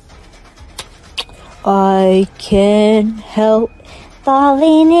hand. I can't help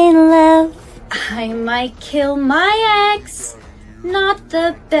falling in love. I might kill my ex. Not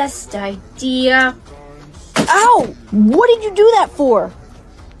the best idea. Ow! What did you do that for?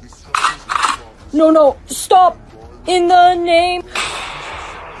 No, stop! In the name...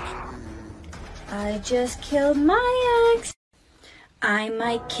 I just killed my ex. I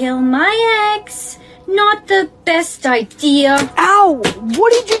might kill my ex. Not the best idea. Ow!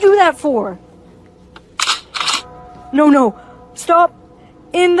 What did you do that for? No. Stop.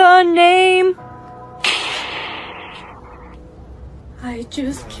 In the name. I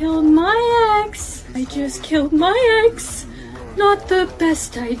just killed my ex. Not the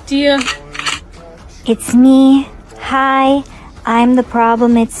best idea. It's me. Hi. I'm the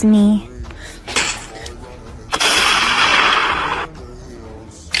problem, it's me.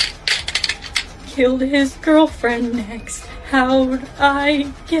 Killed his girlfriend next. How'd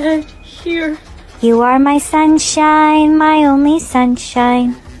I get here? You are my sunshine, my only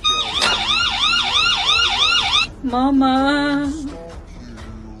sunshine. Mama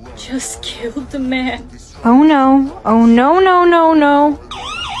just killed the man. Oh no. No.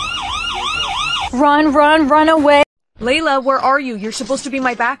 Run away. Layla, where are you? You're supposed to be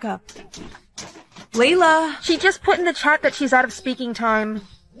my backup. Layla! She just put in the chat that she's out of speaking time.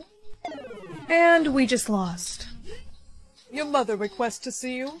 And we just lost. Your mother requests to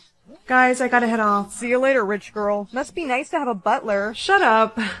see you. Guys, I gotta head off. See you later, rich girl. Must be nice to have a butler. Shut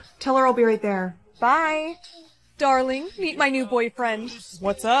up. Tell her I'll be right there. Bye. Darling, meet my new boyfriend.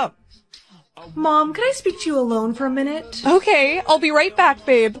 What's up? Mom, can I speak to you alone for a minute? Okay, I'll be right back,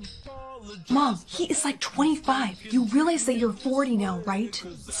 babe. Mom, he is like 25. You realize that you're 40 now, right?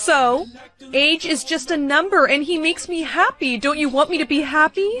 So, age is just a number and he makes me happy. Don't you want me to be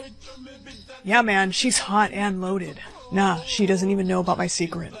happy? Yeah, man, she's hot and loaded. Nah, she doesn't even know about my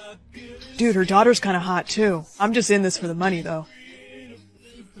secret. Dude, her daughter's kinda hot too. I'm just in this for the money, though.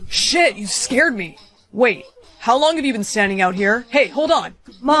 Shit, you scared me. Wait, how long have you been standing out here? Hey, hold on.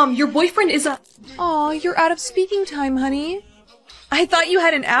 Mom, your boyfriend is a... Aw, you're out of speaking time, honey. I thought you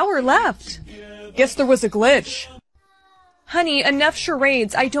had an hour left. Guess there was a glitch. Honey, enough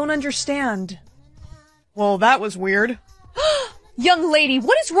charades. I don't understand. Well, that was weird. Young lady,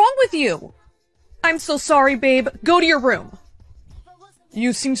 what is wrong with you? I'm so sorry, babe. Go to your room.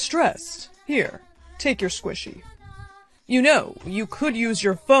 You seem stressed. Here, take your squishy. You know, you could use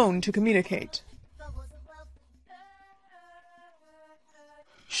your phone to communicate.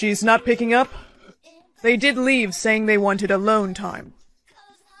 She's not picking up? They did leave saying they wanted alone time.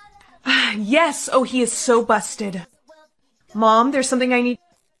 Yes, oh, he is so busted. Mom, there's something I need...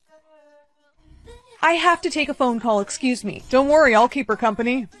 I have to take a phone call, excuse me. Don't worry, I'll keep her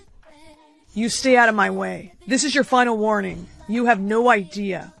company. You stay out of my way. This is your final warning. You have no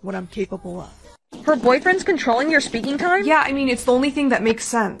idea what I'm capable of. Her boyfriend's controlling your speaking time? Yeah, I mean, it's the only thing that makes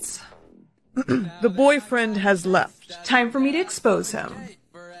sense. The boyfriend has left. Time for me to expose him.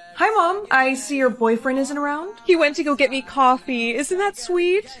 Hi, Mom. I see your boyfriend isn't around. He went to go get me coffee. Isn't that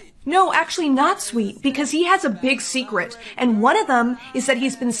sweet? No, actually not sweet, because he has a big secret, and one of them is that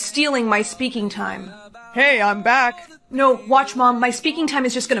he's been stealing my speaking time. Hey, I'm back. No, watch, Mom. My speaking time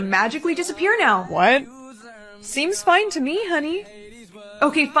is just gonna magically disappear now. What? Seems fine to me, honey.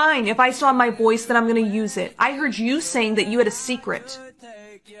 Okay, fine. If I still have my voice, then I'm gonna use it. I heard you saying that you had a secret.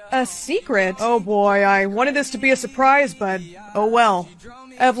 A secret? Oh boy, I wanted this to be a surprise, but oh well.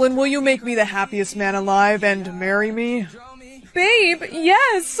 Evelyn, will you make me the happiest man alive and marry me? Babe,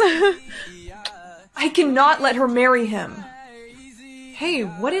 yes! I cannot let her marry him. Hey,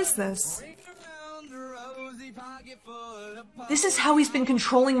 what is this? This is how he's been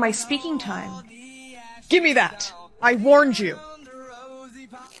controlling my speaking time. Give me that! I warned you!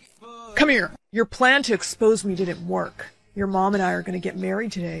 Come here! Your plan to expose me didn't work. Your mom and I are gonna get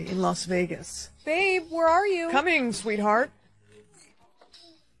married today in Las Vegas. Babe, where are you? Coming, sweetheart.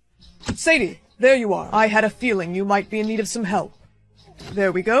 Sadie, there you are. I had a feeling you might be in need of some help.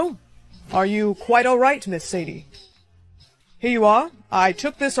 There we go. Are you quite alright, Miss Sadie? Here you are. I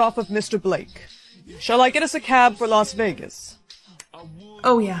took this off of Mr. Blake. Shall I get us a cab for Las Vegas?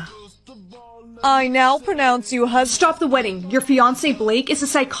 Oh, yeah. I now pronounce you husband. Stop the wedding. Your fiancé Blake is a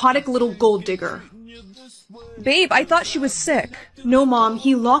psychotic little gold digger. Babe, I thought she was sick. No, Mom.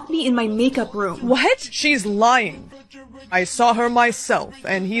 He locked me in my makeup room. What? She's lying. I saw her myself,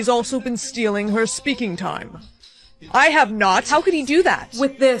 and he's also been stealing her speaking time. I have not. How could he do that?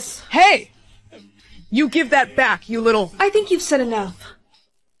 With this. Hey! You give that back, you little... I think you've said enough.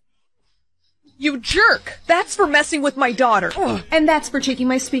 You jerk! That's for messing with my daughter. Ugh. And that's for taking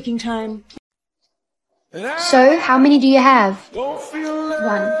my speaking time. So, how many do you have? 1.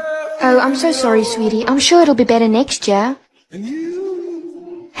 Oh, I'm so sorry, sweetie. I'm sure it'll be better next year.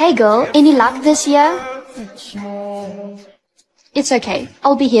 Hey girl, any luck this year? It's okay.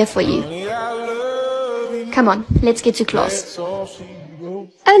 I'll be here for you. Come on, let's get to class. Oh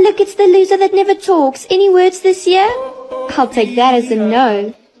look, it's the loser that never talks. Any words this year? I'll take that as a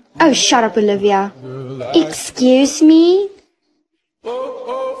no. Oh, shut up, Olivia. Excuse me?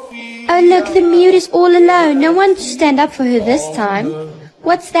 Oh look, the mute is all alone. No one to stand up for her this time.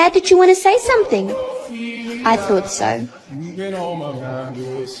 What's that? Did you want to say something? I thought so.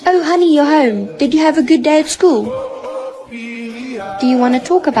 Oh honey, you're home. Did you have a good day at school? Do you want to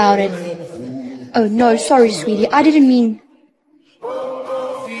talk about it? Oh no, sorry sweetie, I didn't mean...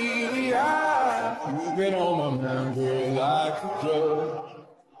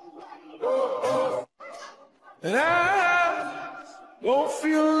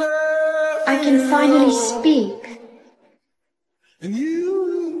 I can finally speak.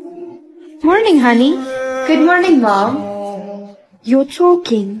 Morning, honey. Good morning, Mom. You're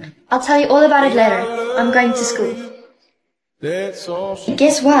talking. I'll tell you all about it later. I'm going to school.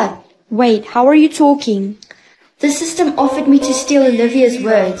 Guess what? Wait, how are you talking? The system offered me to steal Olivia's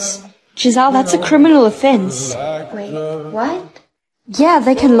words. Giselle, that's a criminal offense. Wait, what? Yeah,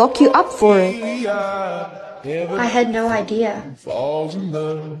 they can lock you up for it. I had no idea.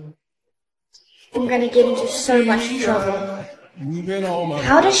 I'm gonna get into so much trouble.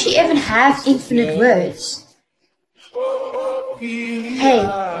 How does she even have infinite words? Hey,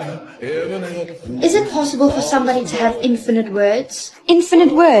 is it possible for somebody to have infinite words?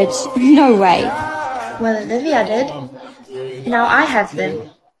 Infinite words? No way. Well, Olivia did. Now I have them.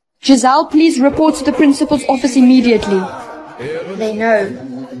 Giselle, please report to the principal's office immediately. They know.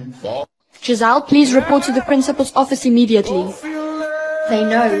 Giselle, please report to the principal's office immediately. They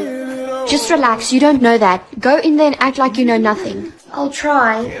know. Just relax, you don't know that. Go in there and act like you know nothing. I'll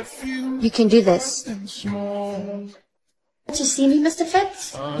try. You can do this. Did you see me, Mr.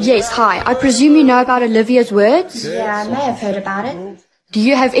 Fitz? Yes, hi. I presume you know about Olivia's words? Yeah, I may have heard about it. Do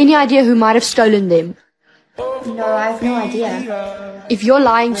you have any idea who might have stolen them? No, I have no idea. If you're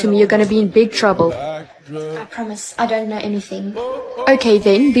lying to me, you're going to be in big trouble. I promise, I don't know anything. Okay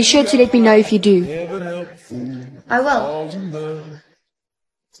then, be sure to let me know if you do. I will.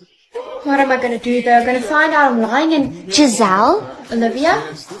 What am I going to do though? I'm going to find out I'm lying and... Giselle? Olivia?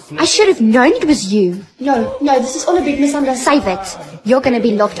 I should have known it was you. No, this is all a big misunderstanding. Save it. You're going to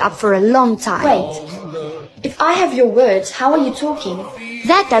be locked up for a long time. Wait. If I have your words, how are you talking?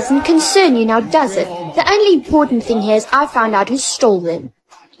 That doesn't concern you now, does it? The only important thing here is I found out who stole them.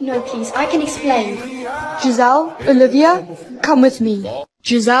 No, please, I can explain. Giselle, Olivia, come with me.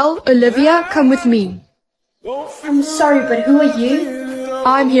 Giselle, Olivia, come with me. I'm sorry, but who are you?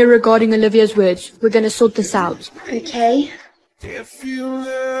 I'm here regarding Olivia's words. We're going to sort this out. Okay.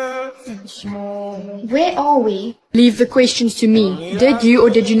 Where are we? Leave the questions to me. Did you or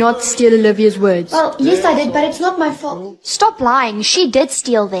did you not steal Olivia's words? Well, yes I did, but it's not my fault. Stop lying. She did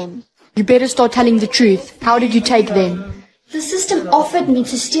steal them. You better start telling the truth. How did you take them? The system offered me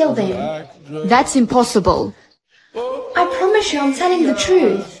to steal them. That's impossible. I promise you I'm telling the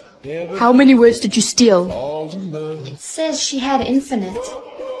truth. How many words did you steal? It says she had infinite.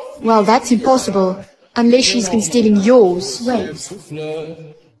 Well, that's impossible. Unless she's been stealing yours. Wait.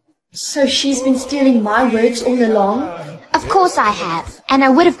 So she's been stealing my words all along? Of course I have. And I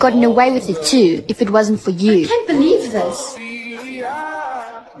would have gotten away with it too, if it wasn't for you. I can't believe this.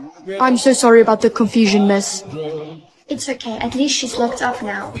 I'm so sorry about the confusion, miss. It's okay. At least she's locked up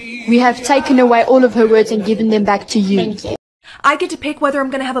now. We have taken away all of her words and given them back to you. Thank you. I get to pick whether I'm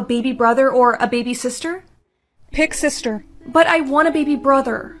gonna have a baby brother or a baby sister? Pick sister. But I want a baby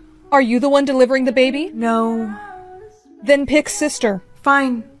brother. Are you the one delivering the baby? No. Then pick sister.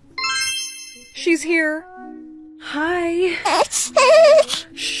 Fine. She's here. Hi.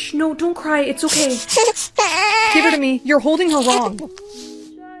 Shh, no, don't cry. It's okay. Give her to me. You're holding her wrong.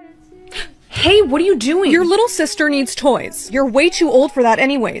 Hey, what are you doing? Your little sister needs toys. You're way too old for that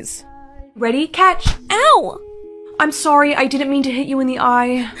anyways. Ready? Catch. Ow! I'm sorry, I didn't mean to hit you in the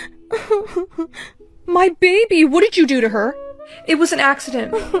eye. My baby, what did you do to her? It was an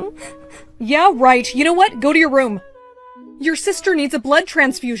accident. Yeah, right. You know what? Go to your room. Your sister needs a blood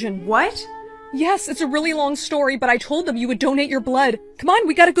transfusion. What? Yes, it's a really long story, but I told them you would donate your blood. Come on,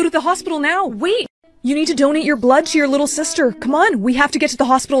 we gotta go to the hospital now. Wait! You need to donate your blood to your little sister. Come on, we have to get to the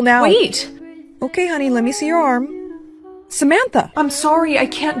hospital now. Wait! Okay, honey, let me see your arm. Samantha! I'm sorry, I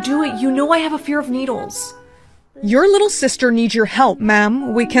can't do it. You know I have a fear of needles. Your little sister needs your help,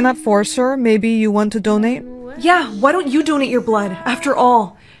 ma'am. We cannot force her. Maybe you want to donate? Yeah, why don't you donate your blood? After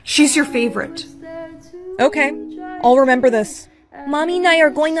all, she's your favorite. Okay, I'll remember this. Mommy and I are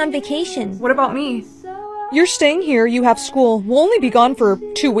going on vacation. What about me? You're staying here, you have school. We'll only be gone for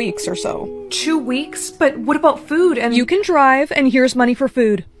 2 weeks or so. 2 weeks? But what about food and— You can drive, and here's money for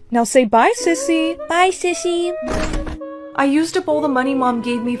food. Now say bye, sissy. Bye, sissy. I used up all the money Mom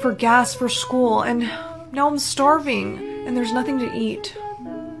gave me for gas for school, and now I'm starving, and there's nothing to eat.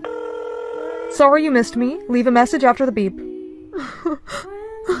 Sorry you missed me. Leave a message after the beep.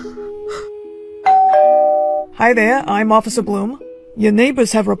 Hi there, I'm Officer Bloom. Your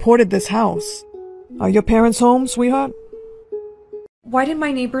neighbors have reported this house. Are your parents home, sweetheart? Why did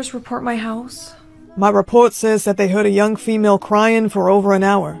my neighbors report my house? My report says that they heard a young female crying for over an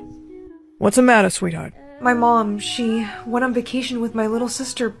hour. What's the matter, sweetheart? My mom, she went on vacation with my little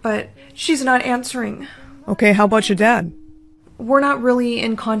sister, but she's not answering. Okay, how about your dad? We're not really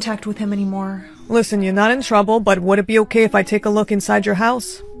in contact with him anymore. Listen, you're not in trouble, but would it be okay if I take a look inside your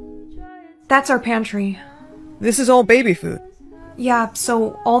house? That's our pantry. This is all baby food. Yeah,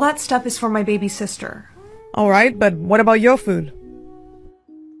 so all that stuff is for my baby sister. Alright, but what about your food?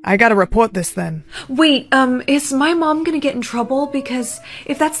 I gotta report this then. Wait, is my mom gonna get in trouble? Because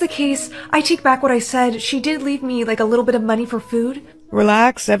if that's the case, I take back what I said. She did leave me, like, a little bit of money for food.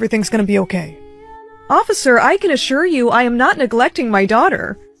 Relax, everything's gonna be okay. Officer, I can assure you I am not neglecting my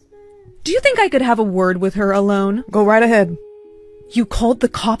daughter. Do you think I could have a word with her alone? Go right ahead. You called the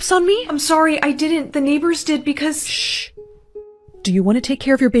cops on me? I'm sorry, I didn't. The neighbors did because— Shh. Do you want to take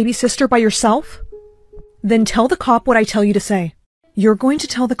care of your baby sister by yourself? Then tell the cop what I tell you to say. You're going to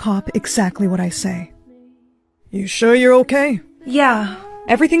tell the cop exactly what I say. You sure you're okay? Yeah.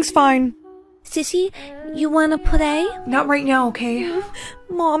 Everything's fine. Sissy, you wanna play? Not right now, okay?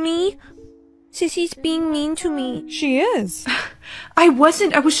 Mommy, Sissy's being mean to me. She is. I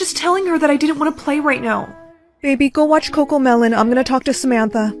wasn't. I was just telling her that I didn't want to play right now. Baby, go watch Coco Melon. I'm gonna talk to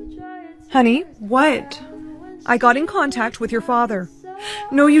Samantha. Honey? What? I got in contact with your father.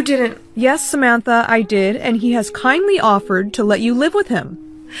 No, you didn't. Yes, Samantha, I did, and he has kindly offered to let you live with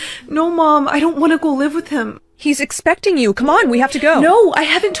him. No, Mom, I don't want to go live with him. He's expecting you. Come on, we have to go. No, I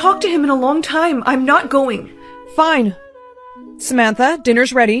haven't talked to him in a long time. I'm not going. Fine. Samantha,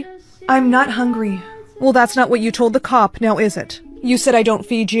 dinner's ready. I'm not hungry. Well, that's not what you told the cop, now is it? You said I don't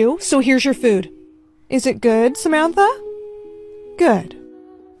feed you, so here's your food. Is it good, Samantha? Good.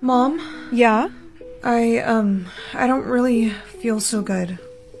 Mom? Yeah? I don't really feel so good.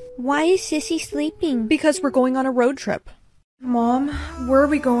 Why is Sissy sleeping? Because we're going on a road trip. Mom, where are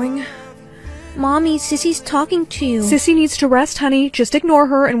we going? Mommy, Sissy's talking to you. Sissy needs to rest, honey. Just ignore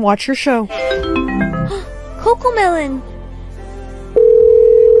her and watch your show. Coco Melon!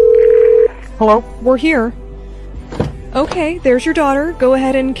 Hello? We're here. Okay, there's your daughter. Go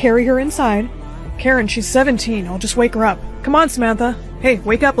ahead and carry her inside. Karen, she's 17. I'll just wake her up. Come on, Samantha. Hey,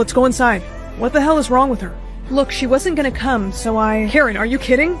 wake up. Let's go inside. What the hell is wrong with her? Look, she wasn't gonna come, so I— Karen, are you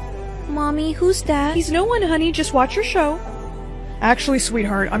kidding? Mommy, who's that? He's no one, honey. Just watch your show. Actually,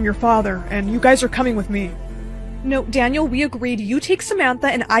 sweetheart, I'm your father, and you guys are coming with me. No, Daniel, we agreed you take Samantha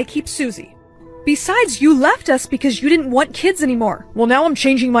and I keep Susie. Besides, you left us because you didn't want kids anymore. Well, now I'm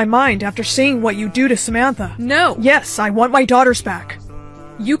changing my mind after seeing what you do to Samantha. No. Yes, I want my daughters back.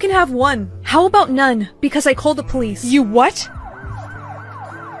 You can have one. How about none? Because I called the police. You what?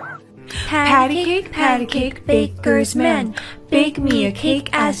 Patty cake, baker's man. Bake me a cake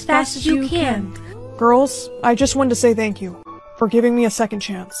as fast as you can. Girls, I just wanted to say thank you for giving me a second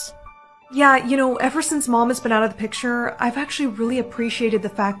chance. Yeah, you know, ever since Mom has been out of the picture, I've actually really appreciated the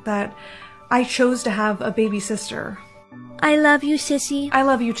fact that I chose to have a baby sister. I love you, Sissy. I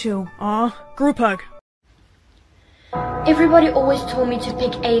love you too. Aw, group hug. Everybody always told me to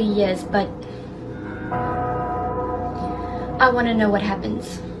pick 80 years, but I want to know what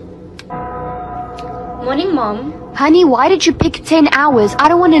happens. Morning, Mom. Honey, why did you pick 10 hours? I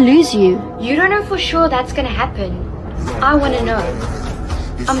don't want to lose you. You don't know for sure that's gonna happen. I want to know.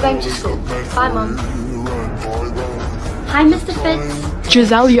 I'm going to school. Bye, Mom. Hi, Mr. Fitz.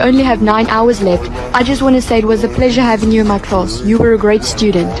 Giselle, you only have 9 hours left. I just want to say it was a pleasure having you in my class. You were a great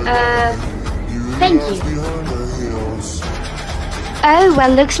student. Thank you. Oh, well,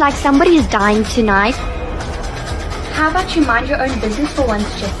 looks like somebody is dying tonight. How about you mind your own business for once,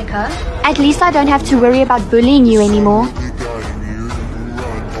 Jessica? At least I don't have to worry about bullying you anymore.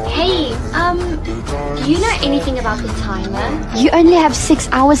 Hey, do you know anything about the timer? You only have 6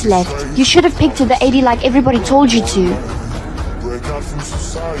 hours left. You should have picked to the 80 like everybody told you to.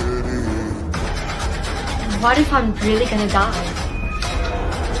 What if I'm really gonna die?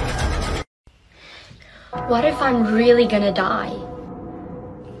 What if I'm really gonna die?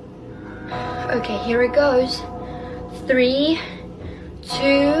 Okay, here it goes. 3,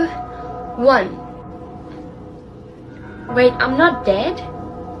 2, 1. Wait, I'm not dead?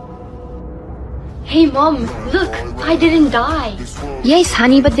 Hey Mom, look, I didn't die. Yes,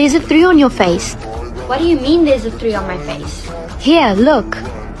 honey, but there's a 3 on your face. What do you mean there's a 3 on my face? Here, look.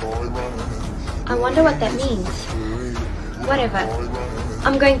 I wonder what that means. Whatever.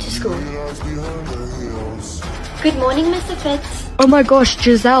 I'm going to school. Good morning, Mr. Fitz. Oh my gosh,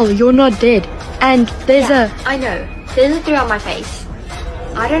 Giselle, you're not dead. And there's I know. There's a 3 on my face.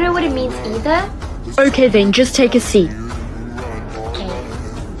 I don't know what it means either, Okay then, just take a seat.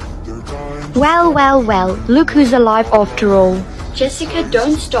 Well, well, well, look who's alive after all. Jessica,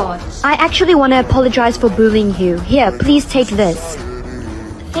 don't start. I actually want to apologize for bullying you. Here, please take this.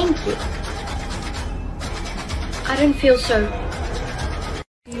 Thank you. I don't feel so.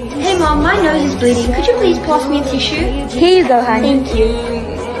 Hey Mom, my nose is bleeding. Could you please pass me a tissue? Here you go, honey. Thank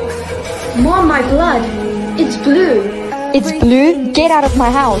you. Mom, my blood. It's blue. It's blue? Get out of my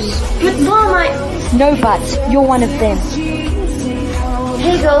house. But Mom, No buts. You're one of them.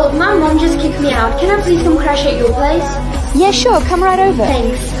 Hey girl, my mom just kicked me out. Can I please come crash at your place? Yeah, sure. Come right over.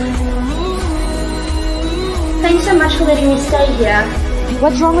 Thanks. Thanks so much for letting me stay here.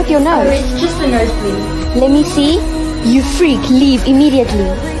 What's wrong with your Oh, nose? it's just a nosebleed. Let me see. You freak. Leave immediately.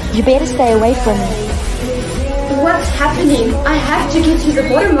 You better stay away from me. What's happening? I have to get to the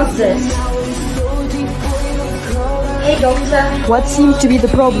bottom of this. Hey doctor. What seems to be the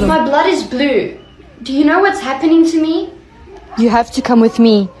problem? My blood is blue. Do you know what's happening to me? You have to come with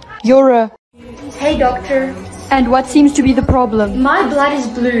me. You're a... Hey doctor. And what seems to be the problem? My blood is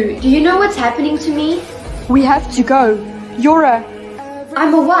blue. Do you know what's happening to me? We have to go. You're a...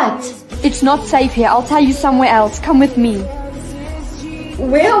 I'm a what? It's not safe here. I'll tell you somewhere else. Come with me.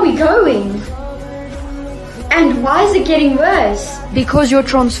 Where are we going? And why is it getting worse? Because you're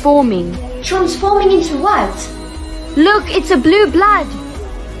transforming. Transforming into what? Look, it's a blue blood.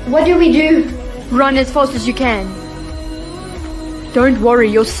 What do we do? Run as fast as you can. Don't worry,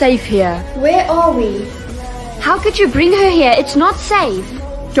 you're safe here. Where are we? How could you bring her here? It's not safe.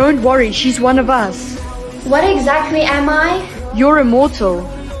 Don't worry, she's one of us. What exactly am I? You're immortal.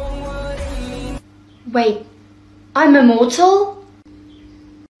 Wait, I'm immortal?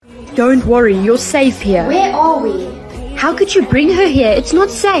 Don't worry, you're safe here. Where are we? How could you bring her here? It's not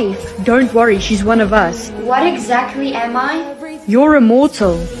safe. Don't worry, she's one of us. What exactly am I? You're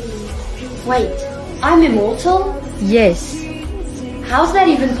immortal. Wait, I'm immortal? Yes. How's that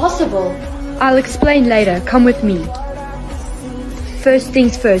even possible? I'll explain later. Come with me. First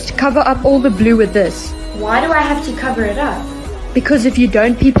things first, cover up all the blue with this. Why do I have to cover it up? Because if you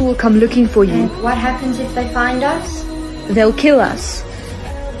don't, people will come looking for you. And what happens if they find us? They'll kill us.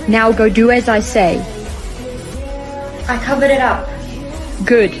 Now go do as I say. I covered it up.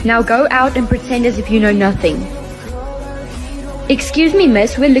 Good. Now go out and pretend as if you know nothing. Excuse me,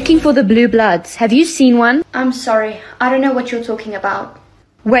 miss. We're looking for the blue bloods. Have you seen one? I'm sorry. I don't know what you're talking about.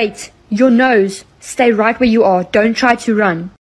 Wait. Your nose. Stay right where you are. Don't try to run.